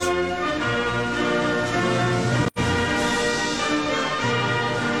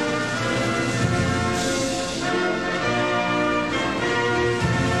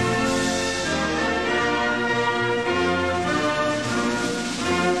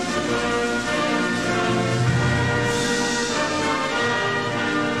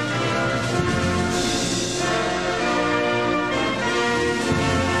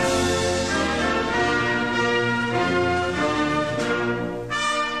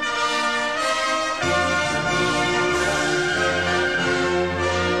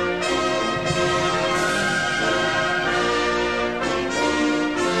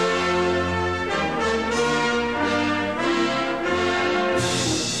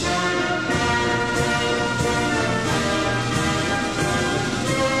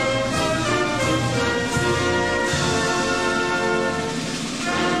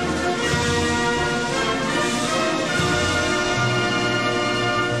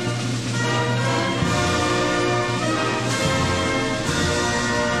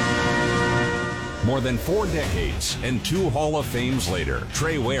More than 4 decades and 2 Hall of Fames later,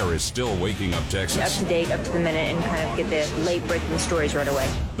 Trey Ware is still waking up Texas. Up to date, up to the minute, and kind of get the late-breaking stories right away.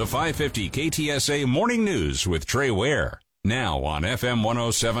 The 550 KTSA Morning News with Trey Ware. Now on FM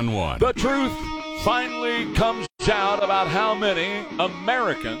 107.1. The truth finally comes out about how many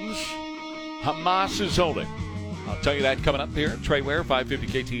Americans Hamas is holding. I'll tell you that coming up here. Trey Ware,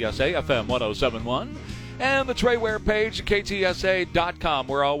 550 KTSA, FM 107.1. And the Trey Ware page at KTSA.com.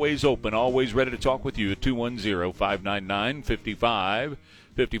 We're always open, always ready to talk with you at 210-599-5555.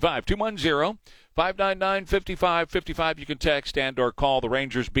 210-599-5555. You can text and or call. The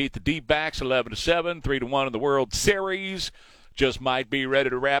Rangers beat the D-backs 11-7, 3-1 in the World Series. Just might be ready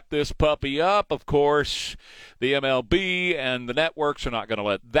to wrap this puppy up. Of course, the MLB and the networks are not going to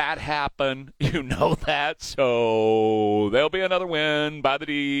let that happen. You know that. So there'll be another win by the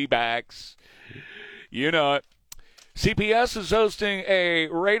D-backs. You know it. CPS is hosting a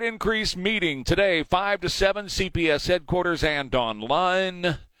rate increase meeting today, 5 to 7, CPS headquarters and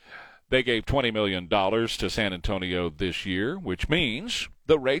online. They gave $20 million to San Antonio this year, which means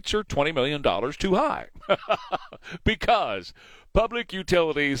the rates are $20 million too high. Because public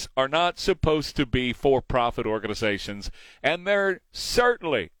utilities are not supposed to be for-profit organizations, and they're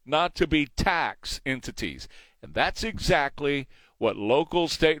certainly not to be tax entities. And that's exactly what local,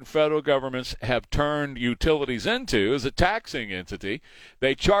 state, and federal governments have turned utilities into, is a taxing entity.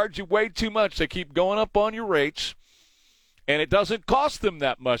 They charge you way too much. They keep going up on your rates, and it doesn't cost them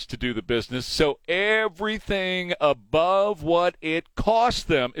that much to do the business. So everything above what it costs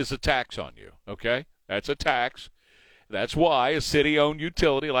them is a tax on you, okay? That's a tax. That's why a city-owned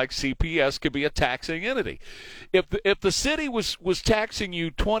utility like CPS could be a taxing entity. If the city was taxing you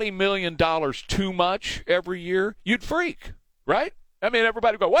 $20 million too much every year, you'd freak. Right? I mean,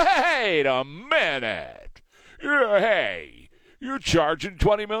 everybody go, wait a minute. Hey, you're charging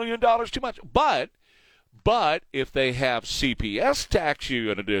 $20 million too much. But if they have CPS tax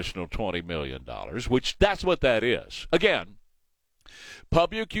you an additional $20 million, which that's what that is. Again,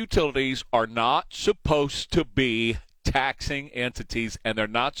 public utilities are not supposed to be taxing entities, and they're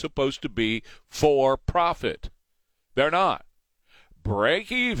not supposed to be for profit. They're not.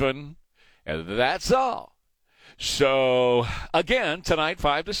 Break even, and that's all. So, again, tonight,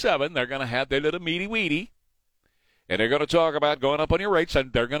 5 to 7, they're going to have their little meaty-weedy, and they're going to talk about going up on your rates,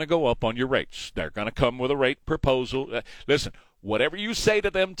 and they're going to go up on your rates. They're going to come with a rate proposal. Listen, whatever you say to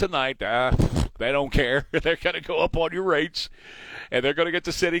them tonight, they don't care. They're going to go up on your rates, and they're going to get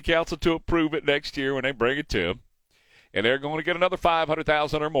the city council to approve it next year when they bring it to them. And they're going to get another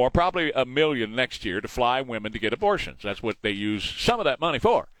 $500,000 or more, probably $1 million next year, to fly women to get abortions. That's what they use some of that money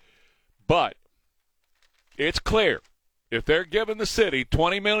for. But it's clear, if they're giving the city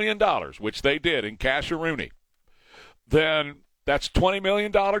 $20 million, which they did in cash-a-rooney, then that's $20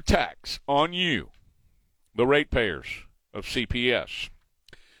 million tax on you, the ratepayers of CPS.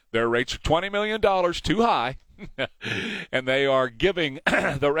 Their rates are $20 million too high, and they are giving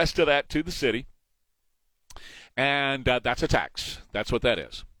the rest of that to the city. And that's a tax. That's what that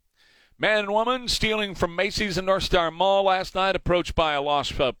is. Man and woman stealing from Macy's and North Star Mall last night, approached by a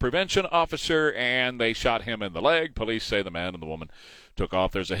loss prevention officer, and they shot him in the leg. Police say the man and the woman took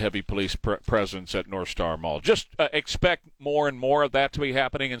off. There's a heavy police presence at North Star Mall. Just expect more and more of that to be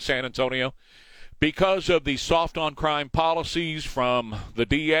happening in San Antonio. Because of the soft-on-crime policies from the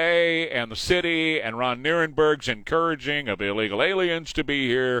DA and the city and Ron Nirenberg's encouraging of illegal aliens to be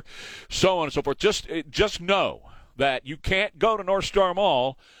here, so on and so forth, just know that you can't go to North Star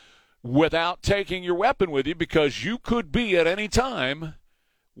Mall without taking your weapon with you, because you could be at any time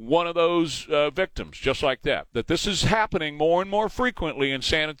one of those victims, just like that. That this is happening more and more frequently in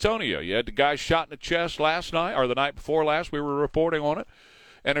San Antonio. You had the guy shot in the chest last night, or the night before last. We were reporting on it.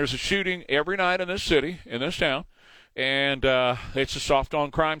 And there's a shooting every night in this city, in this town, and it's a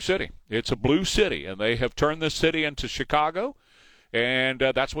soft-on-crime city. It's a blue city, and they have turned this city into Chicago, and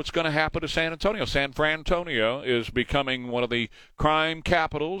that's what's going to happen to San Antonio. San Francisco is becoming one of the crime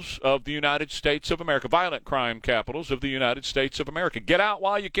capitals of the United States of America, violent crime capitals of the United States of America. Get out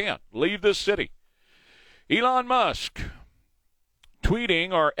while you can. Leave this city. Elon Musk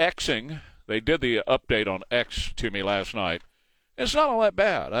tweeting or Xing. They did the update on X to me last night. It's not all that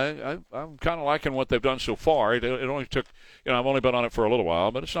bad. I'm kind of liking what they've done so far. It only took, I've only been on it for a little while,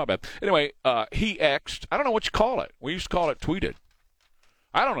 but it's not bad. Anyway, he X'd. I don't know what you call it. We used to call it tweeted.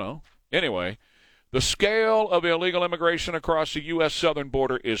 I don't know. Anyway, the scale of illegal immigration across the U.S. southern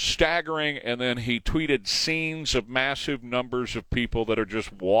border is staggering, and then he tweeted scenes of massive numbers of people that are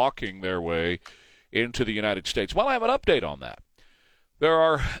just walking their way into the United States. Well, I have an update on that. There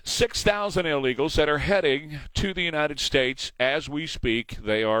are 6,000 illegals that are heading to the United States as we speak.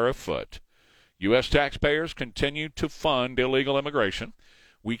 They are afoot. U.S. taxpayers continue to fund illegal immigration.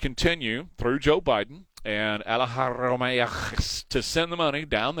 We continue, through Joe Biden and Alejandro Mayorkas, to send the money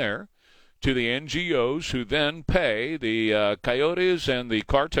down there to the NGOs who then pay the coyotes and the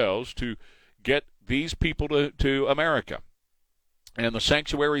cartels to get these people to America. And the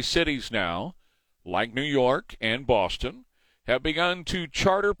sanctuary cities now, like New York and Boston, have begun to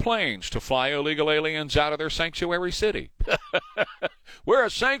charter planes to fly illegal aliens out of their sanctuary city. We're a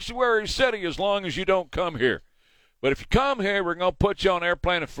sanctuary city as long as you don't come here. But if you come here, we're going to put you on an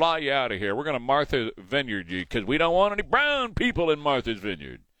airplane and fly you out of here. We're going to Martha's Vineyard you because we don't want any brown people in Martha's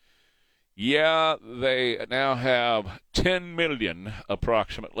Vineyard. Yeah, they now have 10 million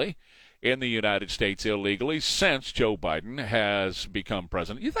approximately in the United States illegally since Joe Biden has become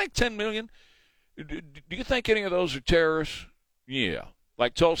president. You think 10 million? Do you think any of those are terrorists? Yeah.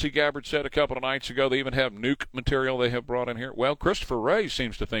 Like Tulsi Gabbard said a couple of nights ago, they even have nuke material they have brought in here. Well, Christopher Wray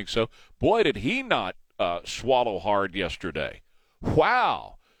seems to think so. Boy, did he not swallow hard yesterday.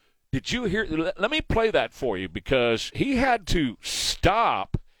 Wow. Did you hear? Let me play that for you because he had to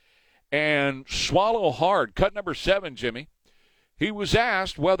stop and swallow hard. Cut number 7, Jimmy. He was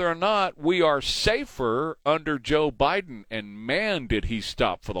asked whether or not we are safer under Joe Biden, and man, did he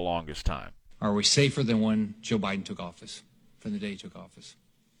stop for the longest time. Are we safer than when Joe Biden took office, from the day he took office?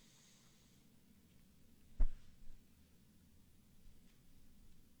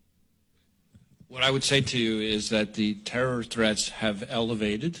 What I would say to you is that the terror threats have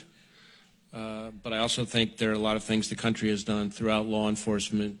elevated, but I also think there are a lot of things the country has done throughout law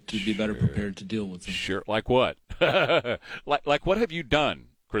enforcement to be better prepared to deal with them. Sure. Like what? like what have you done,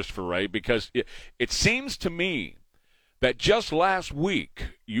 Christopher Wray? Because it seems to me that just last week,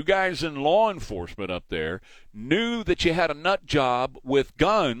 you guys in law enforcement up there knew that you had a nut job with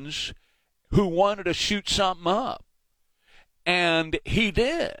guns who wanted to shoot something up. And he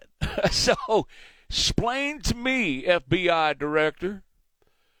did. So, explain to me, FBI director,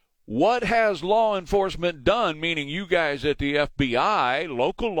 what has law enforcement done, meaning you guys at the FBI,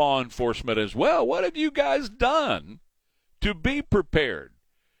 local law enforcement as well, what have you guys done to be prepared?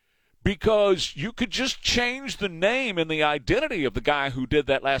 Because you could just change the name and the identity of the guy who did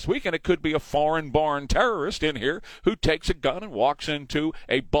that last week, and it could be a foreign-born terrorist in here who takes a gun and walks into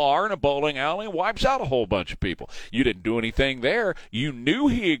a bar in a bowling alley and wipes out a whole bunch of people. You didn't do anything there. You knew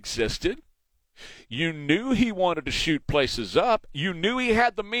he existed. You knew he wanted to shoot places up. You knew he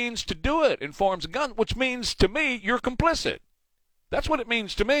had the means to do it in forms of guns, which means to me you're complicit. That's what it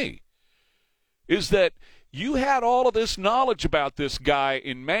means to me, is that you had all of this knowledge about this guy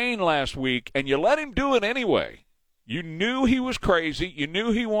in Maine last week, and you let him do it anyway. You knew he was crazy. You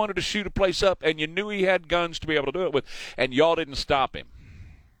knew he wanted to shoot a place up, and you knew he had guns to be able to do it with, and y'all didn't stop him.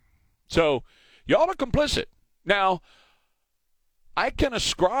 So y'all are complicit. Now, I can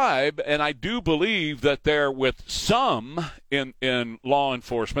ascribe, and I do believe that there, with some in law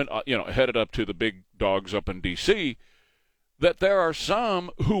enforcement, headed up to the big dogs up in D.C., that there are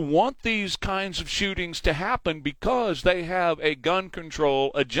some who want these kinds of shootings to happen because they have a gun control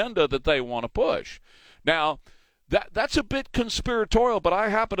agenda that they want to push. Now, that's a bit conspiratorial, but I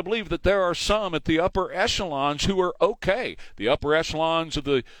happen to believe that there are some at the upper echelons who are okay. The upper echelons of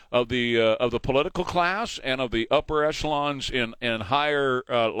the political class and of the upper echelons in higher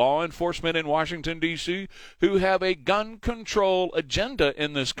law enforcement in Washington, D.C., who have a gun control agenda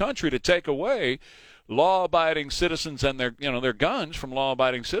in this country to take away law-abiding citizens and their guns from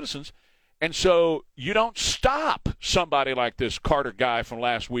law-abiding citizens. And so you don't stop somebody like this Carter guy from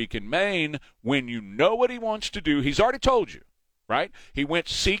last week in Maine when you know what he wants to do. He's already told you, right? He went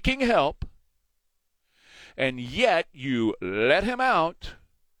seeking help, and yet you let him out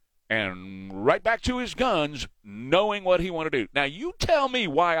and right back to his guns, knowing what he wanted to do. Now, you tell me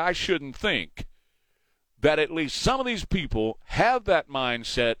why I shouldn't think that at least some of these people have that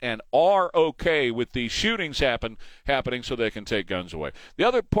mindset and are okay with these shootings happening so they can take guns away. The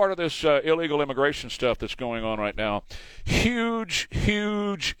other part of this illegal immigration stuff that's going on right now, huge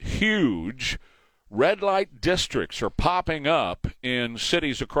red light districts are popping up in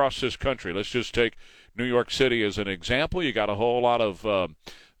cities across this country. Let's just take New York City as an example. You got a whole lot of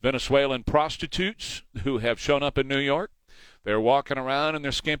Venezuelan prostitutes who have shown up in New York. They're walking around in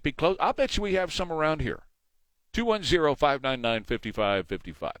their skimpy clothes. I'll bet you we have some around here.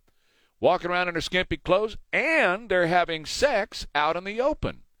 210-599-5555. Walking around in their skimpy clothes, and they're having sex out in the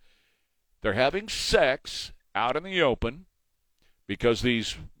open. They're having sex out in the open because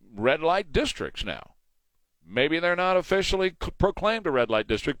these red light districts now, maybe they're not officially proclaimed a red light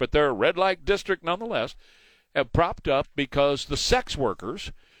district, but they're a red light district nonetheless, have propped up because the sex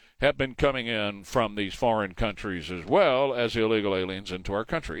workers have been coming in from these foreign countries as well as illegal aliens into our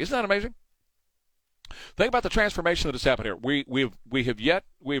country. Isn't that amazing? Think about the transformation that has happened here.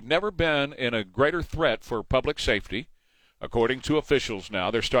 We've never been in a greater threat for public safety, according to officials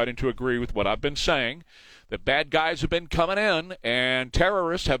now. They're starting to agree with what I've been saying, that bad guys have been coming in and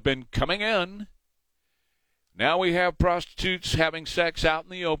terrorists have been coming in. Now we have prostitutes having sex out in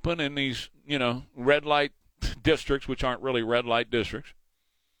the open in these, red light districts, which aren't really red light districts.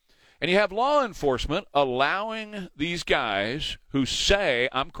 And you have law enforcement allowing these guys who say,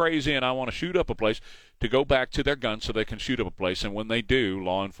 I'm crazy and I want to shoot up a place, to go back to their guns so they can shoot up a place. And when they do,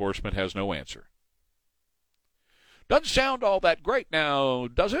 law enforcement has no answer. Doesn't sound all that great now,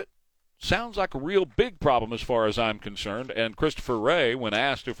 does it? Sounds like a real big problem as far as I'm concerned. And Christopher Wray, when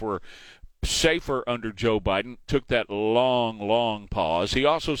asked if we're safer under Joe Biden, took that long, long pause. He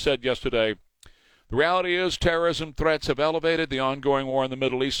also said yesterday, the reality is terrorism threats have elevated. The ongoing war in the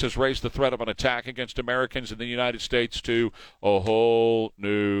Middle East has raised the threat of an attack against Americans in the United States to a whole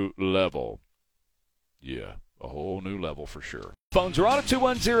new level. Yeah, a whole new level for sure. Phones are on at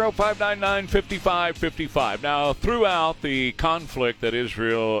 210-599-5555. Now, throughout the conflict that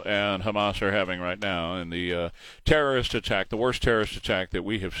Israel and Hamas are having right now, and the terrorist attack, the worst terrorist attack that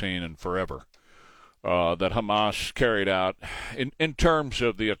we have seen in forever, that Hamas carried out in terms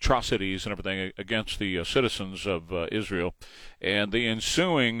of the atrocities and everything against the citizens of Israel, and the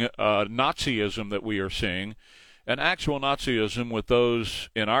ensuing Nazism that we are seeing, an actual Nazism with those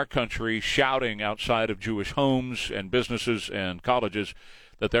in our country shouting outside of Jewish homes and businesses and colleges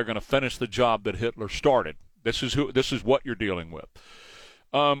that they're going to finish the job that Hitler started. This is what you're dealing with.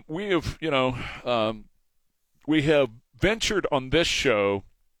 We have ventured on this show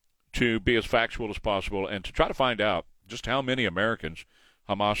to be as factual as possible and to try to find out just how many Americans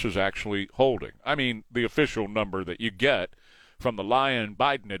Hamas is actually holding. I mean, the official number that you get from the lying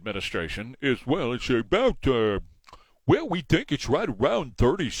Biden administration is, it's about, we think it's right around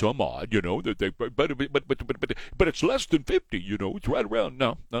 30 some odd, but it's less than 50, it's right around.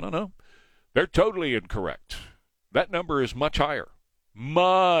 No. They're totally incorrect. That number is much higher.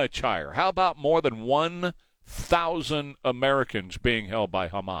 Much higher. How about more than 1,000 Americans being held by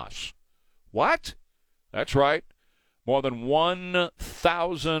Hamas? What? That's right. More than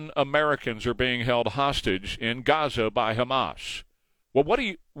 1,000 Americans are being held hostage in Gaza by Hamas. Well,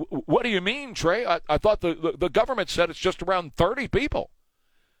 what do you mean, Trey? I thought the government said it's just around 30 people.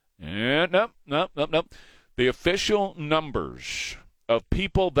 No. The official numbers of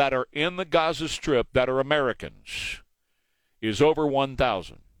people that are in the Gaza Strip that are Americans is over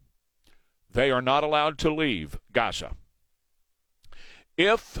 1,000. They are not allowed to leave Gaza.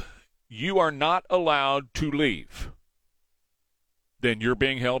 If you are not allowed to leave, then you're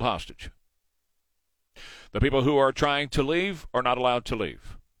being held hostage. The people who are trying to leave are not allowed to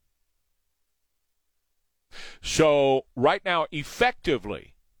leave. So right now,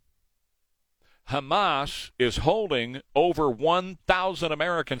 effectively, Hamas is holding over 1,000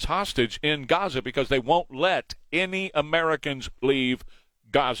 Americans hostage in Gaza because they won't let any Americans leave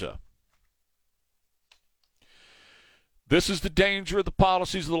Gaza. This is the danger of the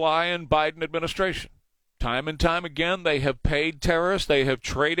policies of the lying Biden administration. Time and time again, they have paid terrorists. They have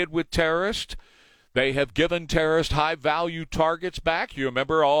traded with terrorists. They have given terrorists high-value targets back. You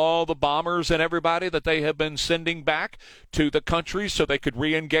remember all the bombers and everybody that they have been sending back to the country so they could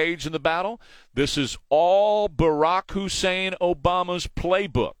re-engage in the battle? This is all Barack Hussein Obama's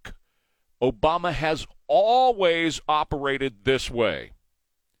playbook. Obama has always operated this way.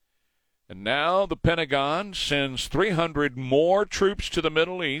 And now the Pentagon sends 300 more troops to the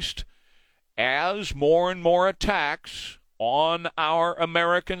Middle East as more and more attacks on our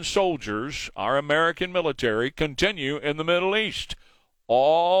American soldiers, our American military, continue in the Middle East.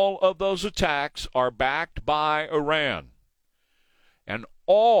 All of those attacks are backed by Iran. And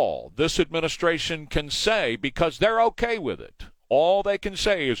all this administration can say, because they're okay with it, all they can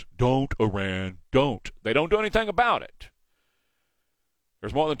say is, don't, Iran, don't. They don't do anything about it.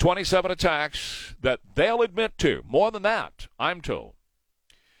 There's more than 27 attacks that they'll admit to, more than that, I'm told,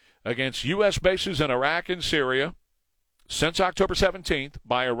 against U.S. bases in Iraq and Syria since October 17th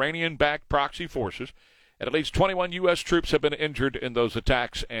by Iranian-backed proxy forces. And at least 21 U.S. troops have been injured in those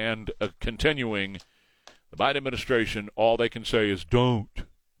attacks. And continuing, the Biden administration, all they can say is don't.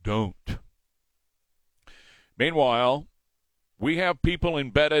 Meanwhile, we have people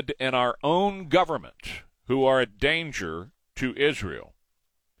embedded in our own government who are a danger to Israel.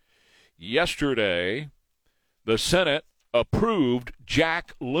 Yesterday, the Senate approved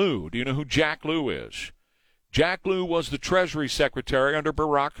Jack Lew. Do you know who Jack Lew is? Jack Lew was the Treasury Secretary under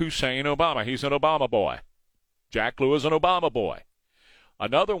Barack Hussein Obama. He's an Obama boy. Jack Lew is an Obama boy.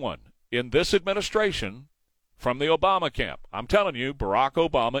 Another one in this administration from the Obama camp. I'm telling you, Barack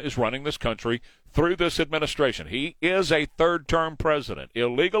Obama is running this country through this administration. He is a third-term president,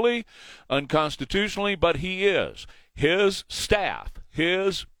 illegally, unconstitutionally, but he is. His staff,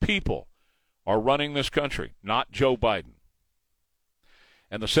 his people are running this country, not Joe Biden.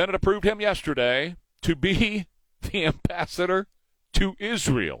 And the Senate approved him yesterday to be the ambassador to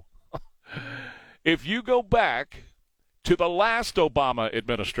Israel. If you go back to the last Obama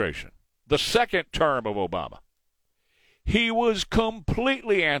administration, the second term of Obama, he was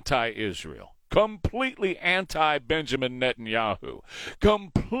completely anti-Israel, completely anti-Benjamin Netanyahu,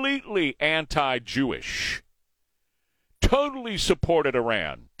 completely anti-Jewish, totally supported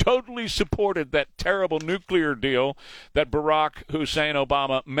Iran, totally supported that terrible nuclear deal that Barack Hussein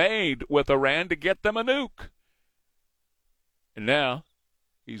Obama made with Iran to get them a nuke. And now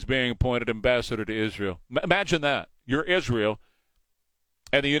he's being appointed ambassador to Israel. Imagine that. You're Israel,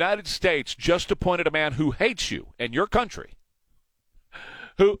 and the United States just appointed a man who hates you and your country,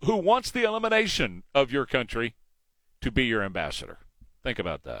 who wants the elimination of your country to be your ambassador. Think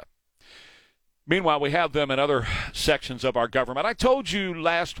about that. Meanwhile, we have them in other sections of our government. I told you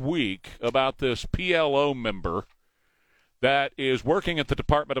last week about this PLO member that is working at the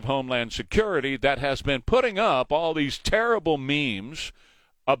Department of Homeland Security that has been putting up all these terrible memes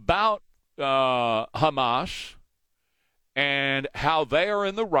about Hamas and how they are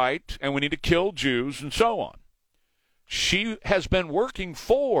in the right and we need to kill Jews and so on. She has been working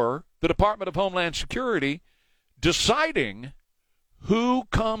for the Department of Homeland Security, deciding who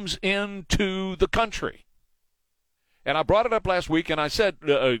comes into the country. And I brought it up last week, and I said,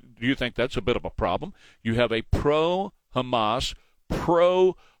 do you think that's a bit of a problem? You have a pro-Hamas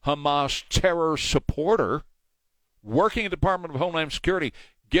terror supporter working at the Department of Homeland Security,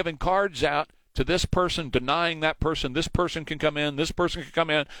 giving cards out to this person, denying that person, this person can come in, this person can come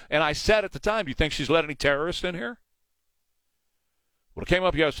in. And I said at the time, do you think she's let any terrorists in here? Well, it came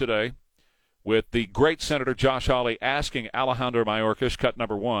up yesterday with the great Senator Josh Hawley asking Alejandro Mayorkas, cut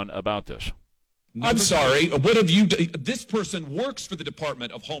number 1, about this. I'm sorry, what have you done? This person works for the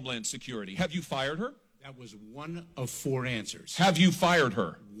Department of Homeland Security. Have you fired her? That was one of 4 answers. Have you fired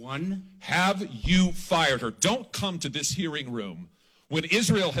her? One. Have you fired her? Don't come to this hearing room when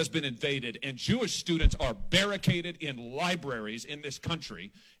Israel has been invaded and Jewish students are barricaded in libraries in this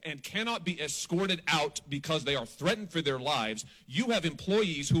country and cannot be escorted out because they are threatened for their lives. You have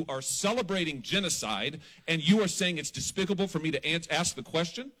employees who are celebrating genocide, and you are saying it's despicable for me to ask the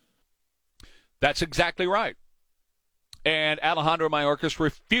question? That's exactly right. And Alejandro Mayorkas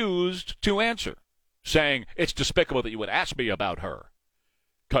refused to answer, saying it's despicable that you would ask me about her.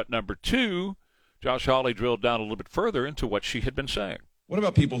 Cut number 2, Josh Hawley drilled down a little bit further into what she had been saying. What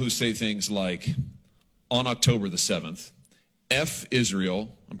about people who say things like, on October the 7th, F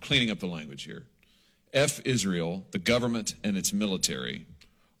Israel, I'm cleaning up the language here, F Israel, the government and its military,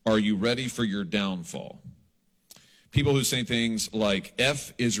 are you ready for your downfall? People who say things like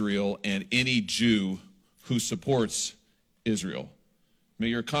F Israel and any Jew who supports Israel. May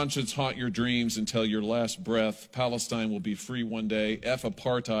your conscience haunt your dreams until your last breath. Palestine will be free one day. F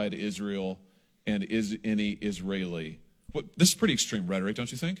apartheid Israel and is any Israeli. This is pretty extreme rhetoric,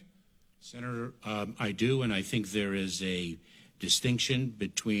 don't you think? Senator, I do, and I think there is a distinction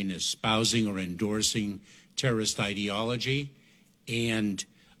between espousing or endorsing terrorist ideology and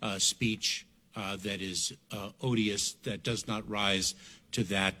speech that is odious, that does not rise to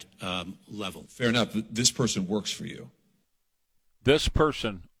that level. Fair enough. This person works for you. This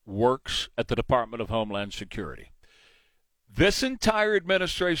person works at the Department of Homeland Security. This entire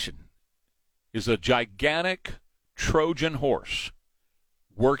administration is a gigantic Trojan horse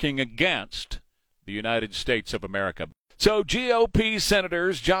working against the United States of America. So GOP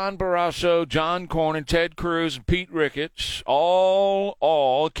senators John Barrasso, John Cornyn, Ted Cruz, and Pete Ricketts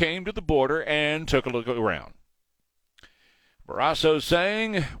all came to the border and took a look around. Barrasso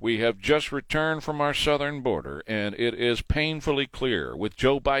saying, we have just returned from our southern border, and it is painfully clear. With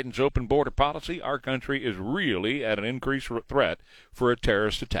Joe Biden's open border policy, our country is really at an increased threat for a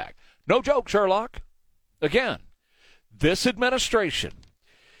terrorist attack. No joke, Sherlock. Again, this administration,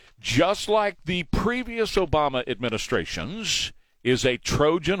 just like the previous Obama administrations, is a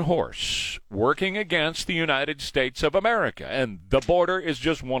Trojan horse working against the United States of America. And the border is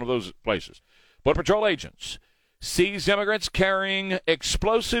just one of those places. Border Patrol agents seize immigrants carrying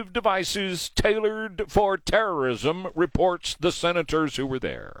explosive devices tailored for terrorism, reports the senators who were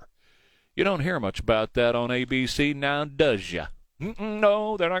there. You don't hear much about that on ABC now, does ya?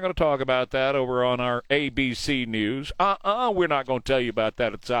 No, they're not going to talk about that over on our ABC News. We're not going to tell you about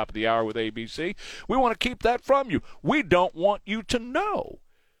that at the top of the hour with ABC. We want to keep that from you. We don't want you to know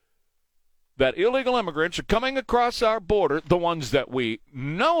that illegal immigrants are coming across our border, the ones that we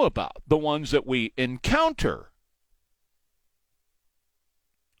know about, the ones that we encounter.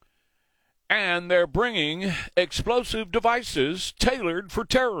 And they're bringing explosive devices tailored for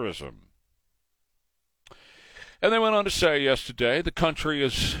terrorism. And they went on to say yesterday the country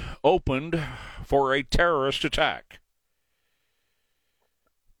is opened for a terrorist attack.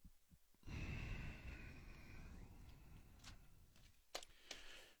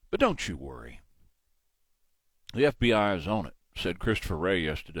 But don't you worry. The FBI is on it, said Christopher Wray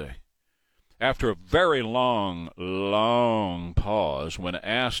yesterday. After a very long pause, when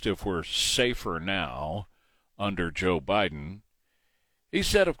asked if we're safer now under Joe Biden, he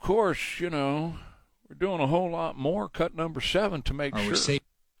said, of course, we're doing a whole lot more, cut number 7, to make sure.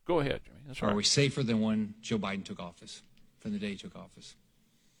 Go ahead, Jimmy. That's right. Are we safer than when Joe Biden took office, from the day he took office?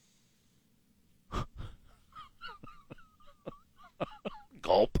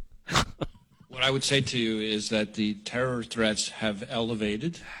 Gulp. What I would say to you is that the terror threats have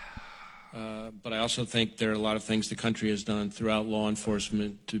elevated, but I also think there are a lot of things the country has done throughout law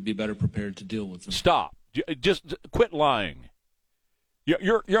enforcement to be better prepared to deal with them. Stop. Just quit lying.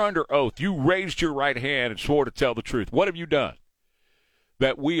 You're under oath. You raised your right hand and swore to tell the truth. What have you done?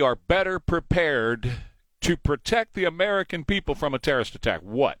 That we are better prepared to protect the American people from a terrorist attack.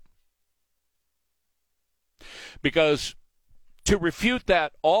 What? Because to refute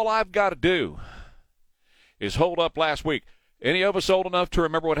that, all I've got to do is hold up last week. Any of us old enough to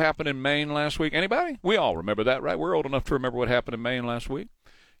remember what happened in Maine last week? Anybody? We all remember that, right? We're old enough to remember what happened in Maine last week.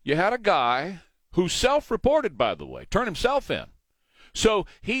 You had a guy who self-reported, by the way, turned himself in. So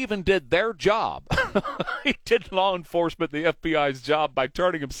he even did their job. He did law enforcement, the FBI's job, by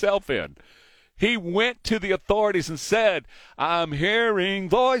turning himself in. He went to the authorities and said, I'm hearing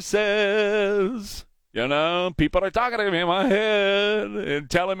voices. People are talking to me in my head and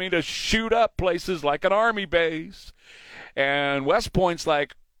telling me to shoot up places like an army base. And West Point's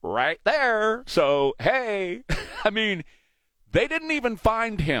like, right there. So, hey, they didn't even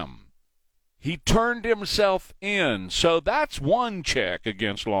find him. He turned himself in. So that's one check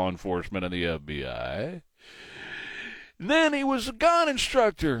against law enforcement and the FBI. Then he was a gun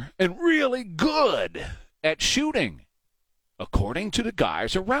instructor and really good at shooting, according to the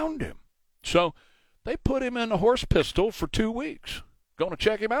guys around him. So they put him in a horse pistol for 2 weeks. Going to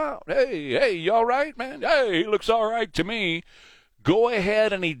check him out. Hey, you all right, man? Hey, he looks all right to me. Go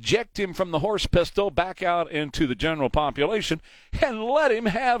ahead and eject him from the horse pistol back out into the general population and let him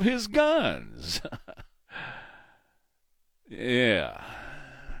have his guns. Yeah.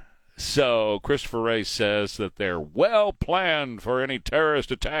 So Christopher Wray says that they're well planned for any terrorist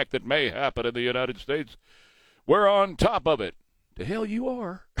attack that may happen in the United States. We're on top of it. The hell you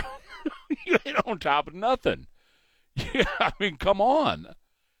are. You ain't on top of nothing. Yeah, come on.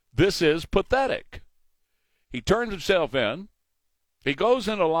 This is pathetic. He turns himself in. He goes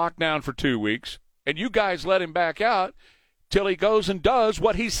into lockdown for 2 weeks, and you guys let him back out till he goes and does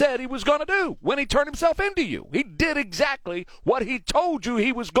what he said he was going to do when he turned himself into you. He did exactly what he told you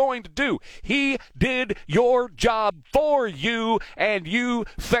he was going to do. He did your job for you, and you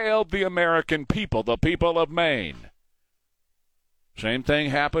failed the American people, the people of Maine. Same thing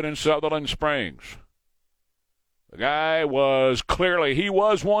happened in Sutherland Springs. The guy was he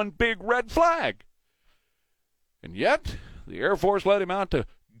was one big red flag. And yet, the Air Force let him out to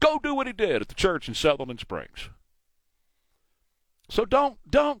go do what he did at the church in Sutherland Springs. So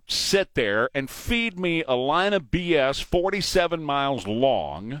don't sit there and feed me a line of BS 47 miles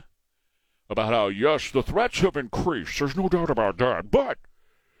long about how, yes, the threats have increased. There's no doubt about that. But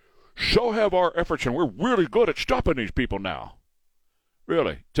so have our efforts, and we're really good at stopping these people now.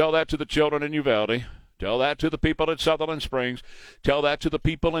 Really. Tell that to the children in Uvalde. Tell that to the people at Sutherland Springs. Tell that to the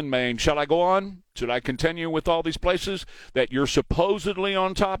people in Maine. Shall I go on? Should I continue with all these places that you're supposedly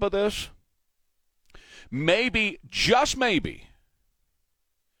on top of this? Maybe, just maybe,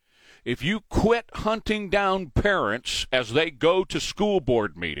 if you quit hunting down parents as they go to school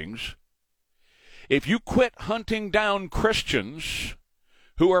board meetings, if you quit hunting down Christians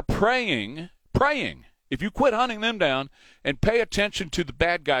who are praying, if you quit hunting them down and pay attention to the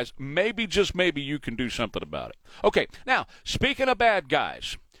bad guys, maybe, just maybe, you can do something about it. Okay, now, speaking of bad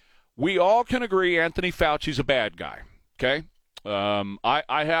guys, we all can agree Anthony Fauci's a bad guy, okay?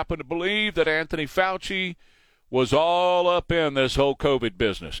 I happen to believe that Anthony Fauci was all up in this whole COVID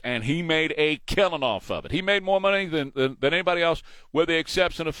business, and he made a killing off of it. He made more money than anybody else, with the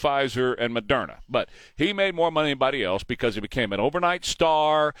exception of Pfizer and Moderna. But he made more money than anybody else because he became an overnight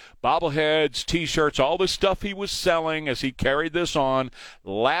star, bobbleheads, T-shirts, all this stuff he was selling as he carried this on,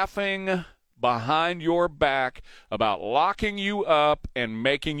 laughing behind your back about locking you up and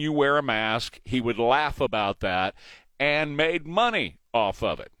making you wear a mask. He would laugh about that and made money off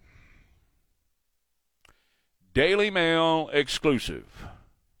of it. Daily Mail exclusive.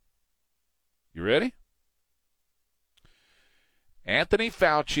 You ready? Anthony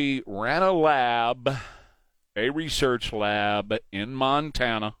Fauci ran a research lab in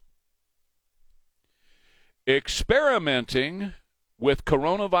Montana, experimenting with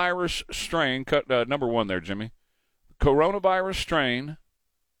coronavirus strain, number one there, Jimmy, coronavirus strain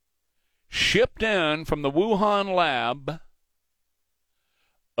shipped in from the Wuhan lab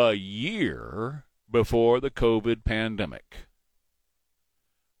a year before the COVID pandemic.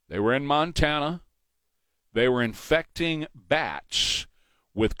 They were in Montana. They were infecting bats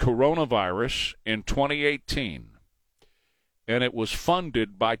with coronavirus in 2018, and it was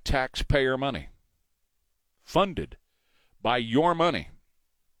funded by taxpayer money. Funded by your money.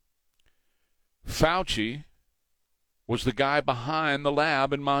 Fauci was the guy behind the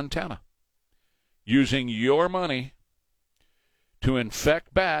lab in Montana, using your money to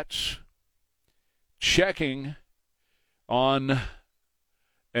infect bats, checking on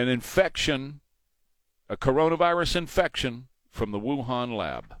an infection, a coronavirus infection from the Wuhan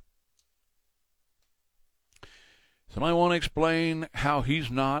lab. Somebody want to explain how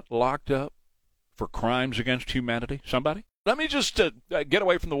he's not locked up for crimes against humanity? Somebody? Let me just get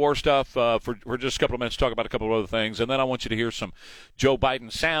away from the war stuff for just a couple of minutes, talk about a couple of other things, and then I want you to hear some Joe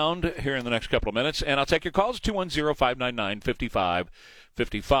Biden sound here in the next couple of minutes, and I'll take your calls,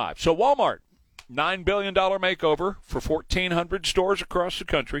 210-599-5555. So Walmart, $9 billion makeover for 1,400 stores across the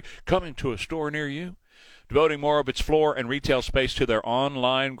country, coming to a store near you, devoting more of its floor and retail space to their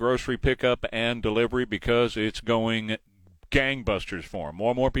online grocery pickup and delivery because it's going gangbusters for them.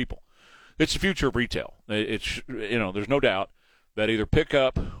 More and more people. It's the future of retail. It's, there's no doubt that either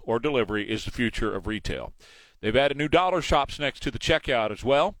pickup or delivery is the future of retail. They've added new dollar shops next to the checkout as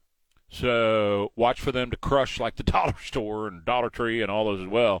well, so watch for them to crush like the dollar store and Dollar Tree and all those as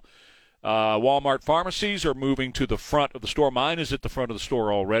well. Walmart pharmacies are moving to the front of the store. Mine is at the front of the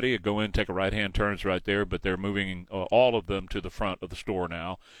store already. I go in, take a right-hand turn, it's right there, but they're moving all of them to the front of the store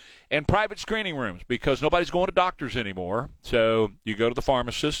now. And private screening rooms, because nobody's going to doctors anymore. So you go to the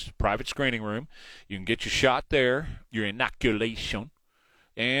pharmacist, private screening room. You can get your shot there, your inoculation.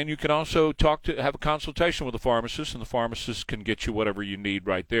 And you can also have a consultation with the pharmacist, and the pharmacist can get you whatever you need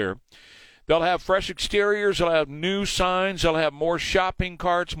right there. They'll have fresh exteriors. They'll have new signs. They'll have more shopping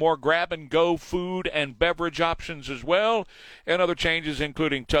carts, more grab-and-go food and beverage options as well, and other changes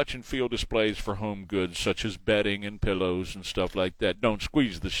including touch and feel displays for home goods such as bedding and pillows and stuff like that. Don't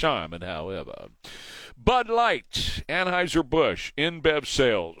squeeze the Charmin, however. Bud Light, Anheuser-Busch, InBev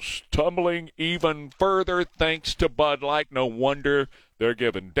sales tumbling even further thanks to Bud Light. No wonder they're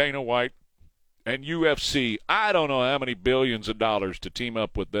giving Dana White and UFC, I don't know how many billions of dollars to team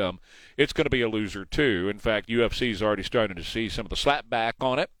up with them. It's going to be a loser, too. In fact, UFC is already starting to see some of the slapback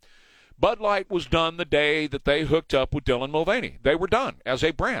on it. Bud Light was done the day that they hooked up with Dylan Mulvaney. They were done as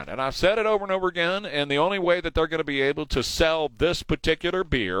a brand. And I've said it over and over again, and the only way that they're going to be able to sell this particular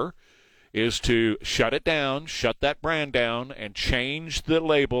beer is to shut it down, shut that brand down, and change the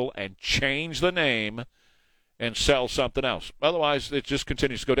label and change the name and sell something else. Otherwise, it just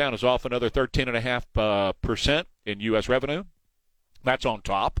continues to go down. It's off another 13.5% in U.S. revenue. That's on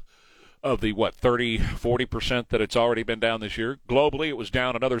top of the, 30, 40% that it's already been down this year. Globally, it was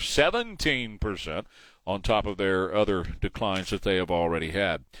down another 17% on top of their other declines that they have already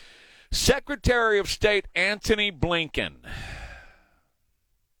had. Secretary of State Antony Blinken,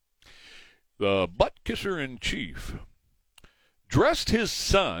 the butt-kisser-in-chief, dressed his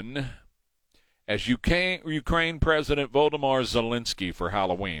son as Ukraine President Volodymyr Zelensky for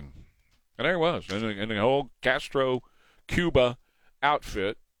Halloween. And there he was, in the whole Castro, Cuba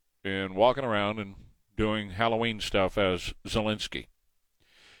outfit, and walking around and doing Halloween stuff as Zelensky.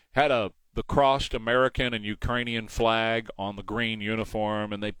 Had the crossed American and Ukrainian flag on the green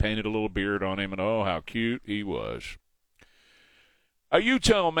uniform, and they painted a little beard on him, and oh, how cute he was. A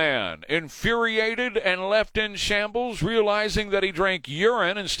Utah man infuriated and left in shambles, realizing that he drank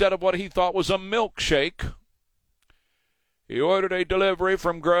urine instead of what he thought was a milkshake. He ordered a delivery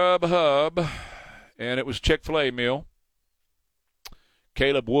from Grubhub, and it was Chick-fil-A meal.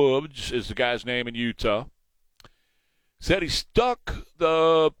 Caleb Woods is the guy's name in Utah. Said he stuck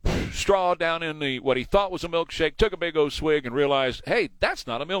the straw down in what he thought was a milkshake, took a big old swig, and realized, hey, that's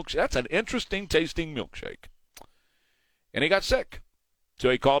not a milkshake. That's an interesting-tasting milkshake. And he got sick. So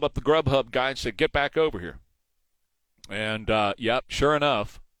he called up the Grubhub guy and said, get back over here. And, sure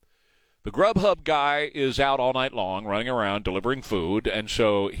enough, The Grubhub guy is out all night long running around delivering food, and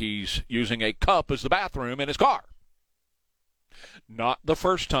so he's using a cup as the bathroom in his car. Not the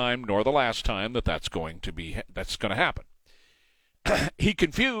first time nor the last time that's going to happen. He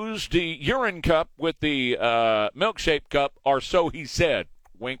confused the urine cup with the milkshake cup, or so he said.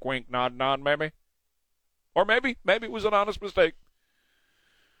 Wink, wink, nod, nod, maybe. Or maybe it was an honest mistake.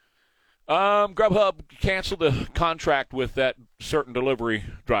 Grubhub canceled the contract with that certain delivery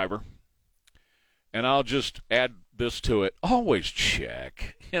driver. And I'll just add this to it. Always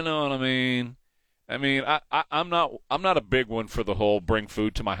check. You know what I mean? I'm not a big one for the whole bring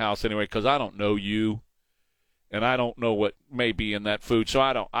food to my house anyway, because I don't know you, and I don't know what may be in that food. So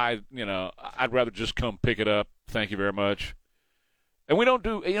I'd rather just come pick it up. Thank you very much. And we don't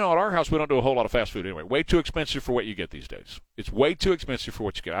do, at our house, we don't do a whole lot of fast food anyway. Way too expensive for what you get these days. It's way too expensive for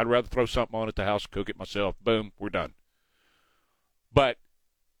what you get. I'd rather throw something on at the house, cook it myself. Boom, we're done. But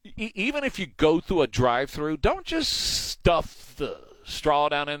even if you go through a drive-through, don't just stuff the straw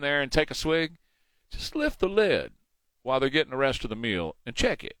down in there and take a swig. Just lift the lid while they're getting the rest of the meal and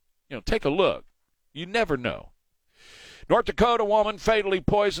check it. Take a look. You never know. North Dakota woman fatally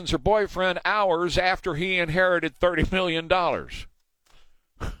poisons her boyfriend hours after he inherited $30 million. God,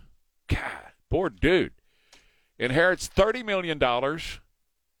 poor dude. Inherits $30 million.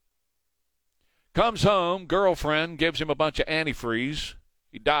 Comes home, girlfriend gives him a bunch of antifreeze.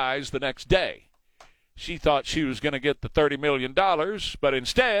 He dies the next day. She thought she was going to get the $30 million, but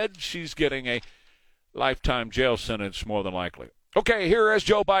instead she's getting a lifetime jail sentence more than likely. Okay, here is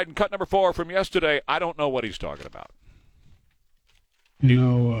Joe Biden, cut number 4 from yesterday. I don't know what he's talking about.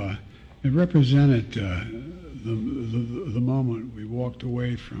 It represented the moment we walked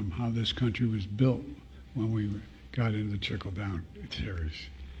away from how this country was built when we got into the trickle-down theories.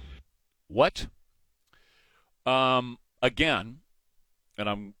 What? Again, and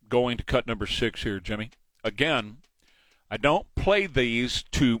I'm going to cut number 6 here, Jimmy. Again, I don't play these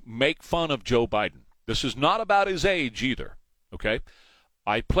to make fun of Joe Biden. This is not about his age either, okay?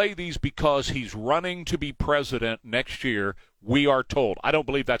 I play these because he's running to be president next year, we are told. I don't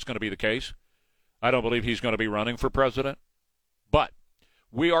believe that's going to be the case. I don't believe he's going to be running for president. But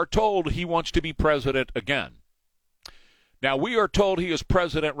we are told he wants to be president again. Now, we are told he is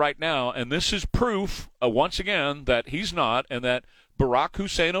president right now, and this is proof, once again, that he's not, and that Barack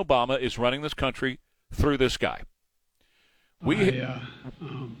Hussein Obama is running this country through this guy.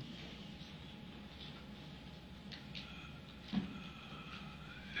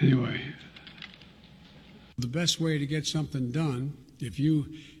 Anyway, the best way to get something done, if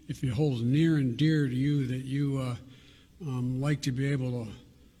it holds near and dear to you that you like to be able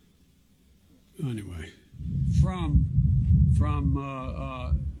to, anyway, from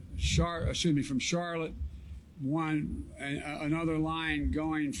Charlotte, another line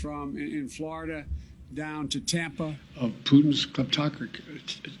going from in Florida down to Tampa. Of Putin's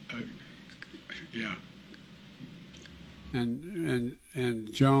kleptocracy, yeah. And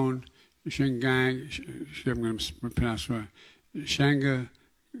Joan Shingang, I'm going to pronounce it right, Shanga,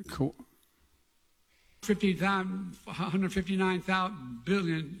 $159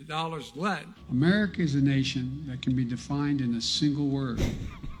 billion led. America is a nation that can be defined in a single word.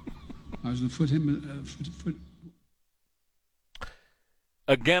 I was going to foot.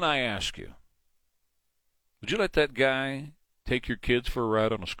 Again, I ask you, would you let that guy take your kids for a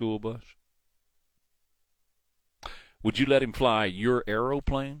ride on a school bus? Would you let him fly your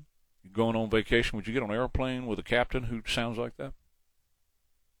aeroplane? You're going on vacation, would you get on an airplane with a captain who sounds like that?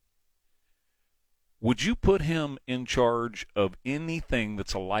 Would you put him in charge of anything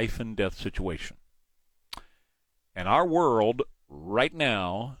that's a life and death situation? And our world right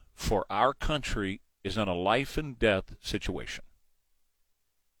now for our country is in a life and death situation.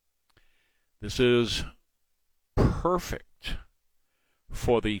 This is perfect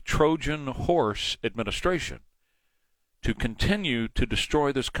for the Trojan horse administration to continue to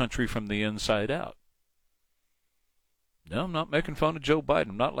destroy this country from the inside out. No, I'm not making fun of Joe Biden.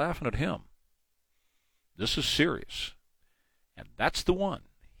 I'm not laughing at him. This is serious. And that's the one.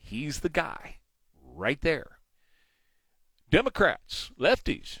 He's the guy right there. Democrats,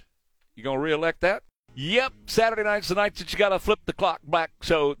 lefties, you going to reelect that? Yep, Saturday night's the night that you got to flip the clock back.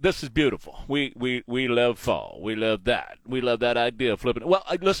 So this is beautiful. We love fall. We love that. We love that idea of flipping. Well,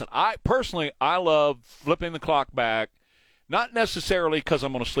 listen, I love flipping the clock back. Not necessarily because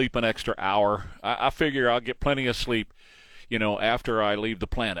I'm going to sleep an extra hour. I figure I'll get plenty of sleep, after I leave the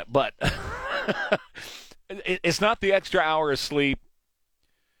planet. But it's not the extra hour of sleep.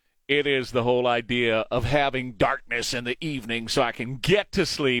 It is the whole idea of having darkness in the evening so I can get to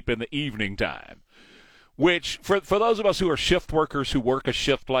sleep in the evening time. which for those of us who are shift workers who work a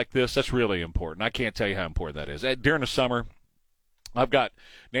shift like this, that's really important. I can't tell you how important that is. During the summer, I've got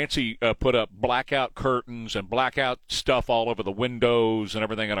Nancy put up blackout curtains and blackout stuff all over the windows and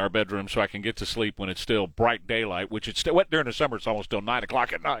everything in our bedroom so I can get to sleep when it's still bright daylight, which it's still, during the summer it's almost still 9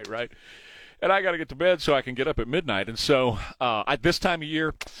 o'clock at night, right? And I got to get to bed so I can get up at midnight. And so at this time of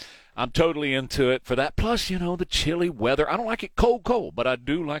year, I'm totally into it for that. Plus, the chilly weather. I don't like it cold, but I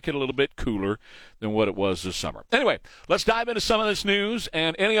do like it a little bit cooler than what it was this summer. Anyway, let's dive into some of this news.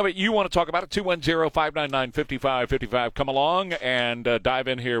 And any of it you want to talk about, 210-599-5555. Come along and dive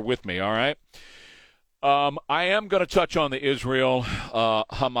in here with me, all right? I am going to touch on the Israel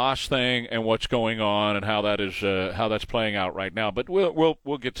Hamas thing and what's going on and how that is how that's playing out right now. But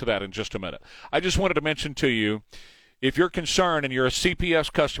we'll get to that in just a minute. I just wanted to mention to you, if you're concerned and you're a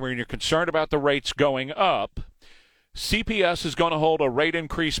CPS customer and you're concerned about the rates going up, CPS is going to hold a rate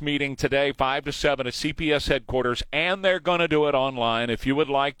increase meeting today, 5 to 7 at CPS headquarters, and they're going to do it online. If you would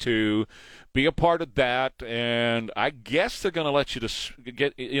like to be a part of that, and I guess they're going to let you to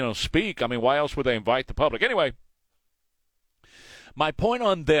speak. I mean, why else would they invite the public? Anyway, my point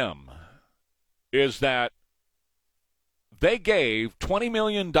on them is that they gave $20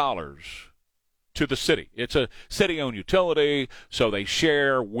 million to the city. It's a city-owned utility, so they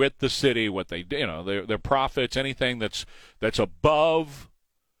share with the city what they, their profits, anything that's above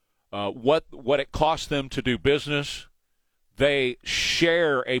what it costs them to do business. They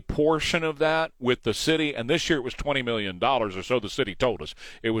share a portion of that with the city, and this year it was $20 million, or so the city told us.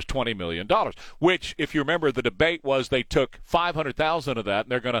 It was $20 million, which, if you remember, the debate was they took $500,000 of that,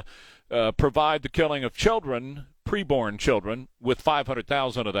 and they're going to provide the killing of children, preborn children, with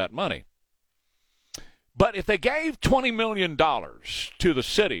 $500,000 of that money. But if they gave $20 million to the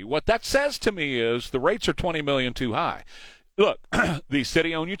city, what that says to me is the rates are $20 million too high. Look, these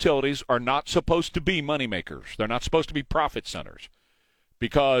city-owned utilities are not supposed to be moneymakers. They're not supposed to be profit centers.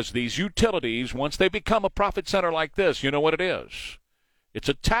 Because these utilities, once they become a profit center like this, you know what it is? It's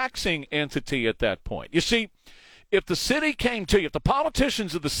a taxing entity at that point. You see, if the city came to you, if the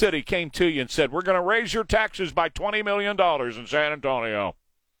politicians of the city came to you and said, we're going to raise your taxes by $20 million in San Antonio,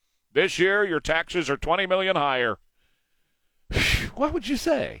 this year, your taxes are $20 million higher. What would you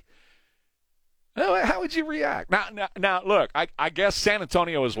say? How would you react? Now, look, I guess San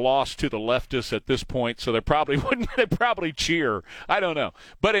Antonio is lost to the leftists at this point, so they probably wouldn't. They probably cheer. I don't know.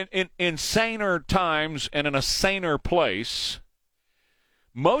 But in saner times and in a saner place,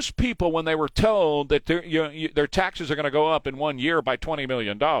 most people, when they were told that their taxes are going to go up in 1 year by $20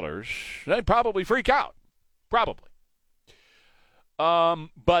 million, they'd probably freak out. Probably.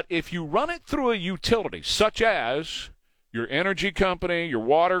 But if you run it through a utility, such as your energy company, your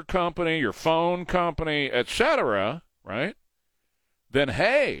water company, your phone company, etc., right? Then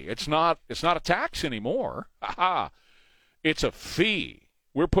hey, it's not a tax anymore. Aha. It's a fee.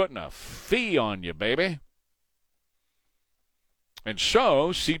 We're putting a fee on you, baby. And so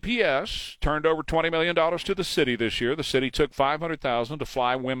CPS turned over $20 million to the city this year. The city took $500,000 to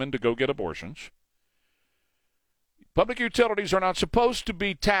fly women to go get abortions. Public utilities are not supposed to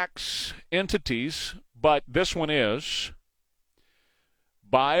be tax entities, but this one is,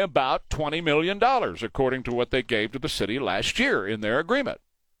 by about $20 million, according to what they gave to the city last year in their agreement.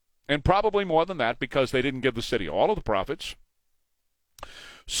 And probably more than that because they didn't give the city all of the profits.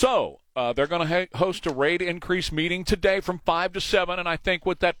 So they're going to host a rate increase meeting today from 5 to 7, and I think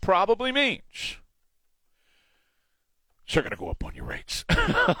what that probably means is they're going to go up on your rates.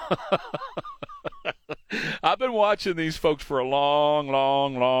 I've been watching these folks for a long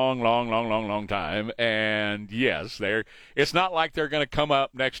time, and yes, it's not like they're going to come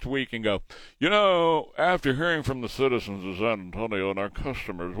up next week and go, after hearing from the citizens of San Antonio and our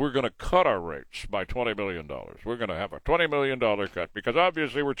customers, we're going to cut our rates by $20 million. We're going to have a $20 million cut because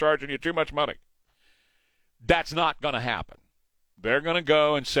obviously we're charging you too much money. That's not going to happen. They're going to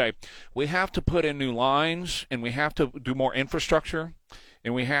go and say, we have to put in new lines, and we have to do more infrastructure,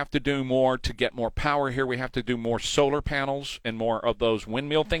 and we have to do more to get more power here. We have to do more solar panels and more of those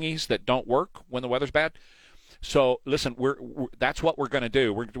windmill thingies that don't work when the weather's bad. So, listen, that's what we're going to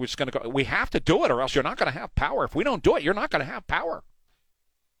do. We're just going to go. We have to do it, or else you're not going to have power. If we don't do it, you're not going to have power.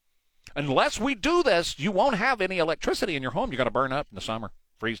 Unless we do this, you won't have any electricity in your home. You're going to burn up in the summer,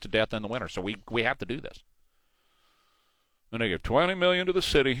 freeze to death in the winter. So we have to do this. And they give $20 million to the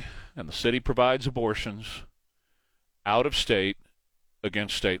city, and the city provides abortions out of state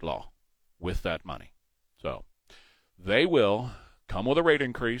against state law with that money. So they will come with a rate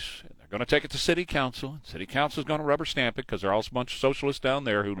increase, and they're going to take it to city council. City council is going to rubber stamp it because they're all a bunch of socialists down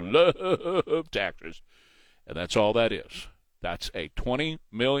there who love taxes. And that's all that is. That's a $20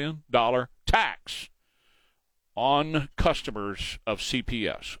 million tax on customers of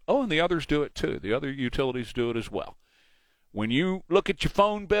CPS. Oh, and the others do it too. The other utilities do it as well. When you look at your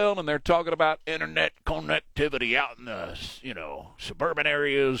phone bill and they're talking about internet connectivity out in the, suburban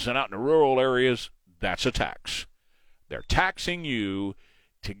areas and out in the rural areas, that's a tax. They're taxing you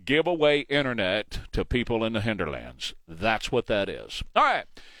to give away internet to people in the hinterlands. That's what that is. All right.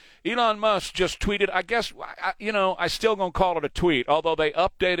 Elon Musk just tweeted, I guess, I still going to call it a tweet, although they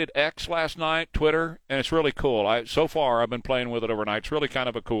updated X last night, Twitter, and it's really cool. So far, I've been playing with it overnight. It's really kind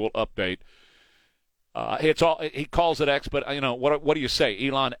of a cool update. He calls it X, but, what do you say?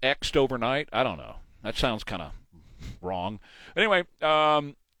 Elon X'd overnight? I don't know. That sounds kind of wrong. Anyway,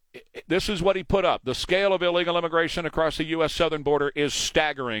 this is what he put up. The scale of illegal immigration across the U.S. southern border is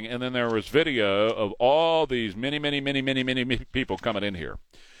staggering. And then there was video of all these many people coming in here.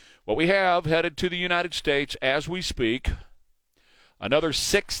 What we have headed to the United States as we speak, another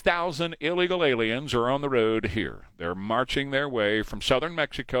 6,000 illegal aliens are on the road here. They're marching their way from southern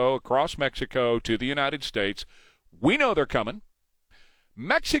Mexico, across Mexico to the United States. We know they're coming.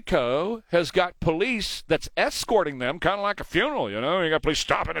 Mexico has got police that's escorting them, kind of like a funeral, You got police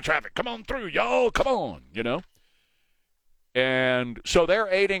stopping the traffic. Come on through, y'all, come on, And so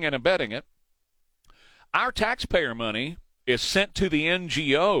they're aiding and abetting it. Our taxpayer money is sent to the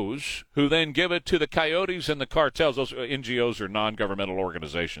NGOs, who then give it to the coyotes and the cartels. Those NGOs are non-governmental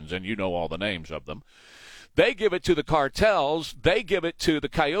organizations, and you know all the names of them. They give it to the cartels. They give it to the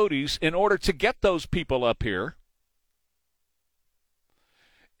coyotes in order to get those people up here.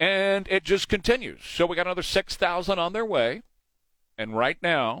 And it just continues. So we got another 6,000 on their way. And right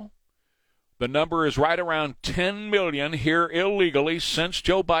now, the number is right around 10 million here illegally since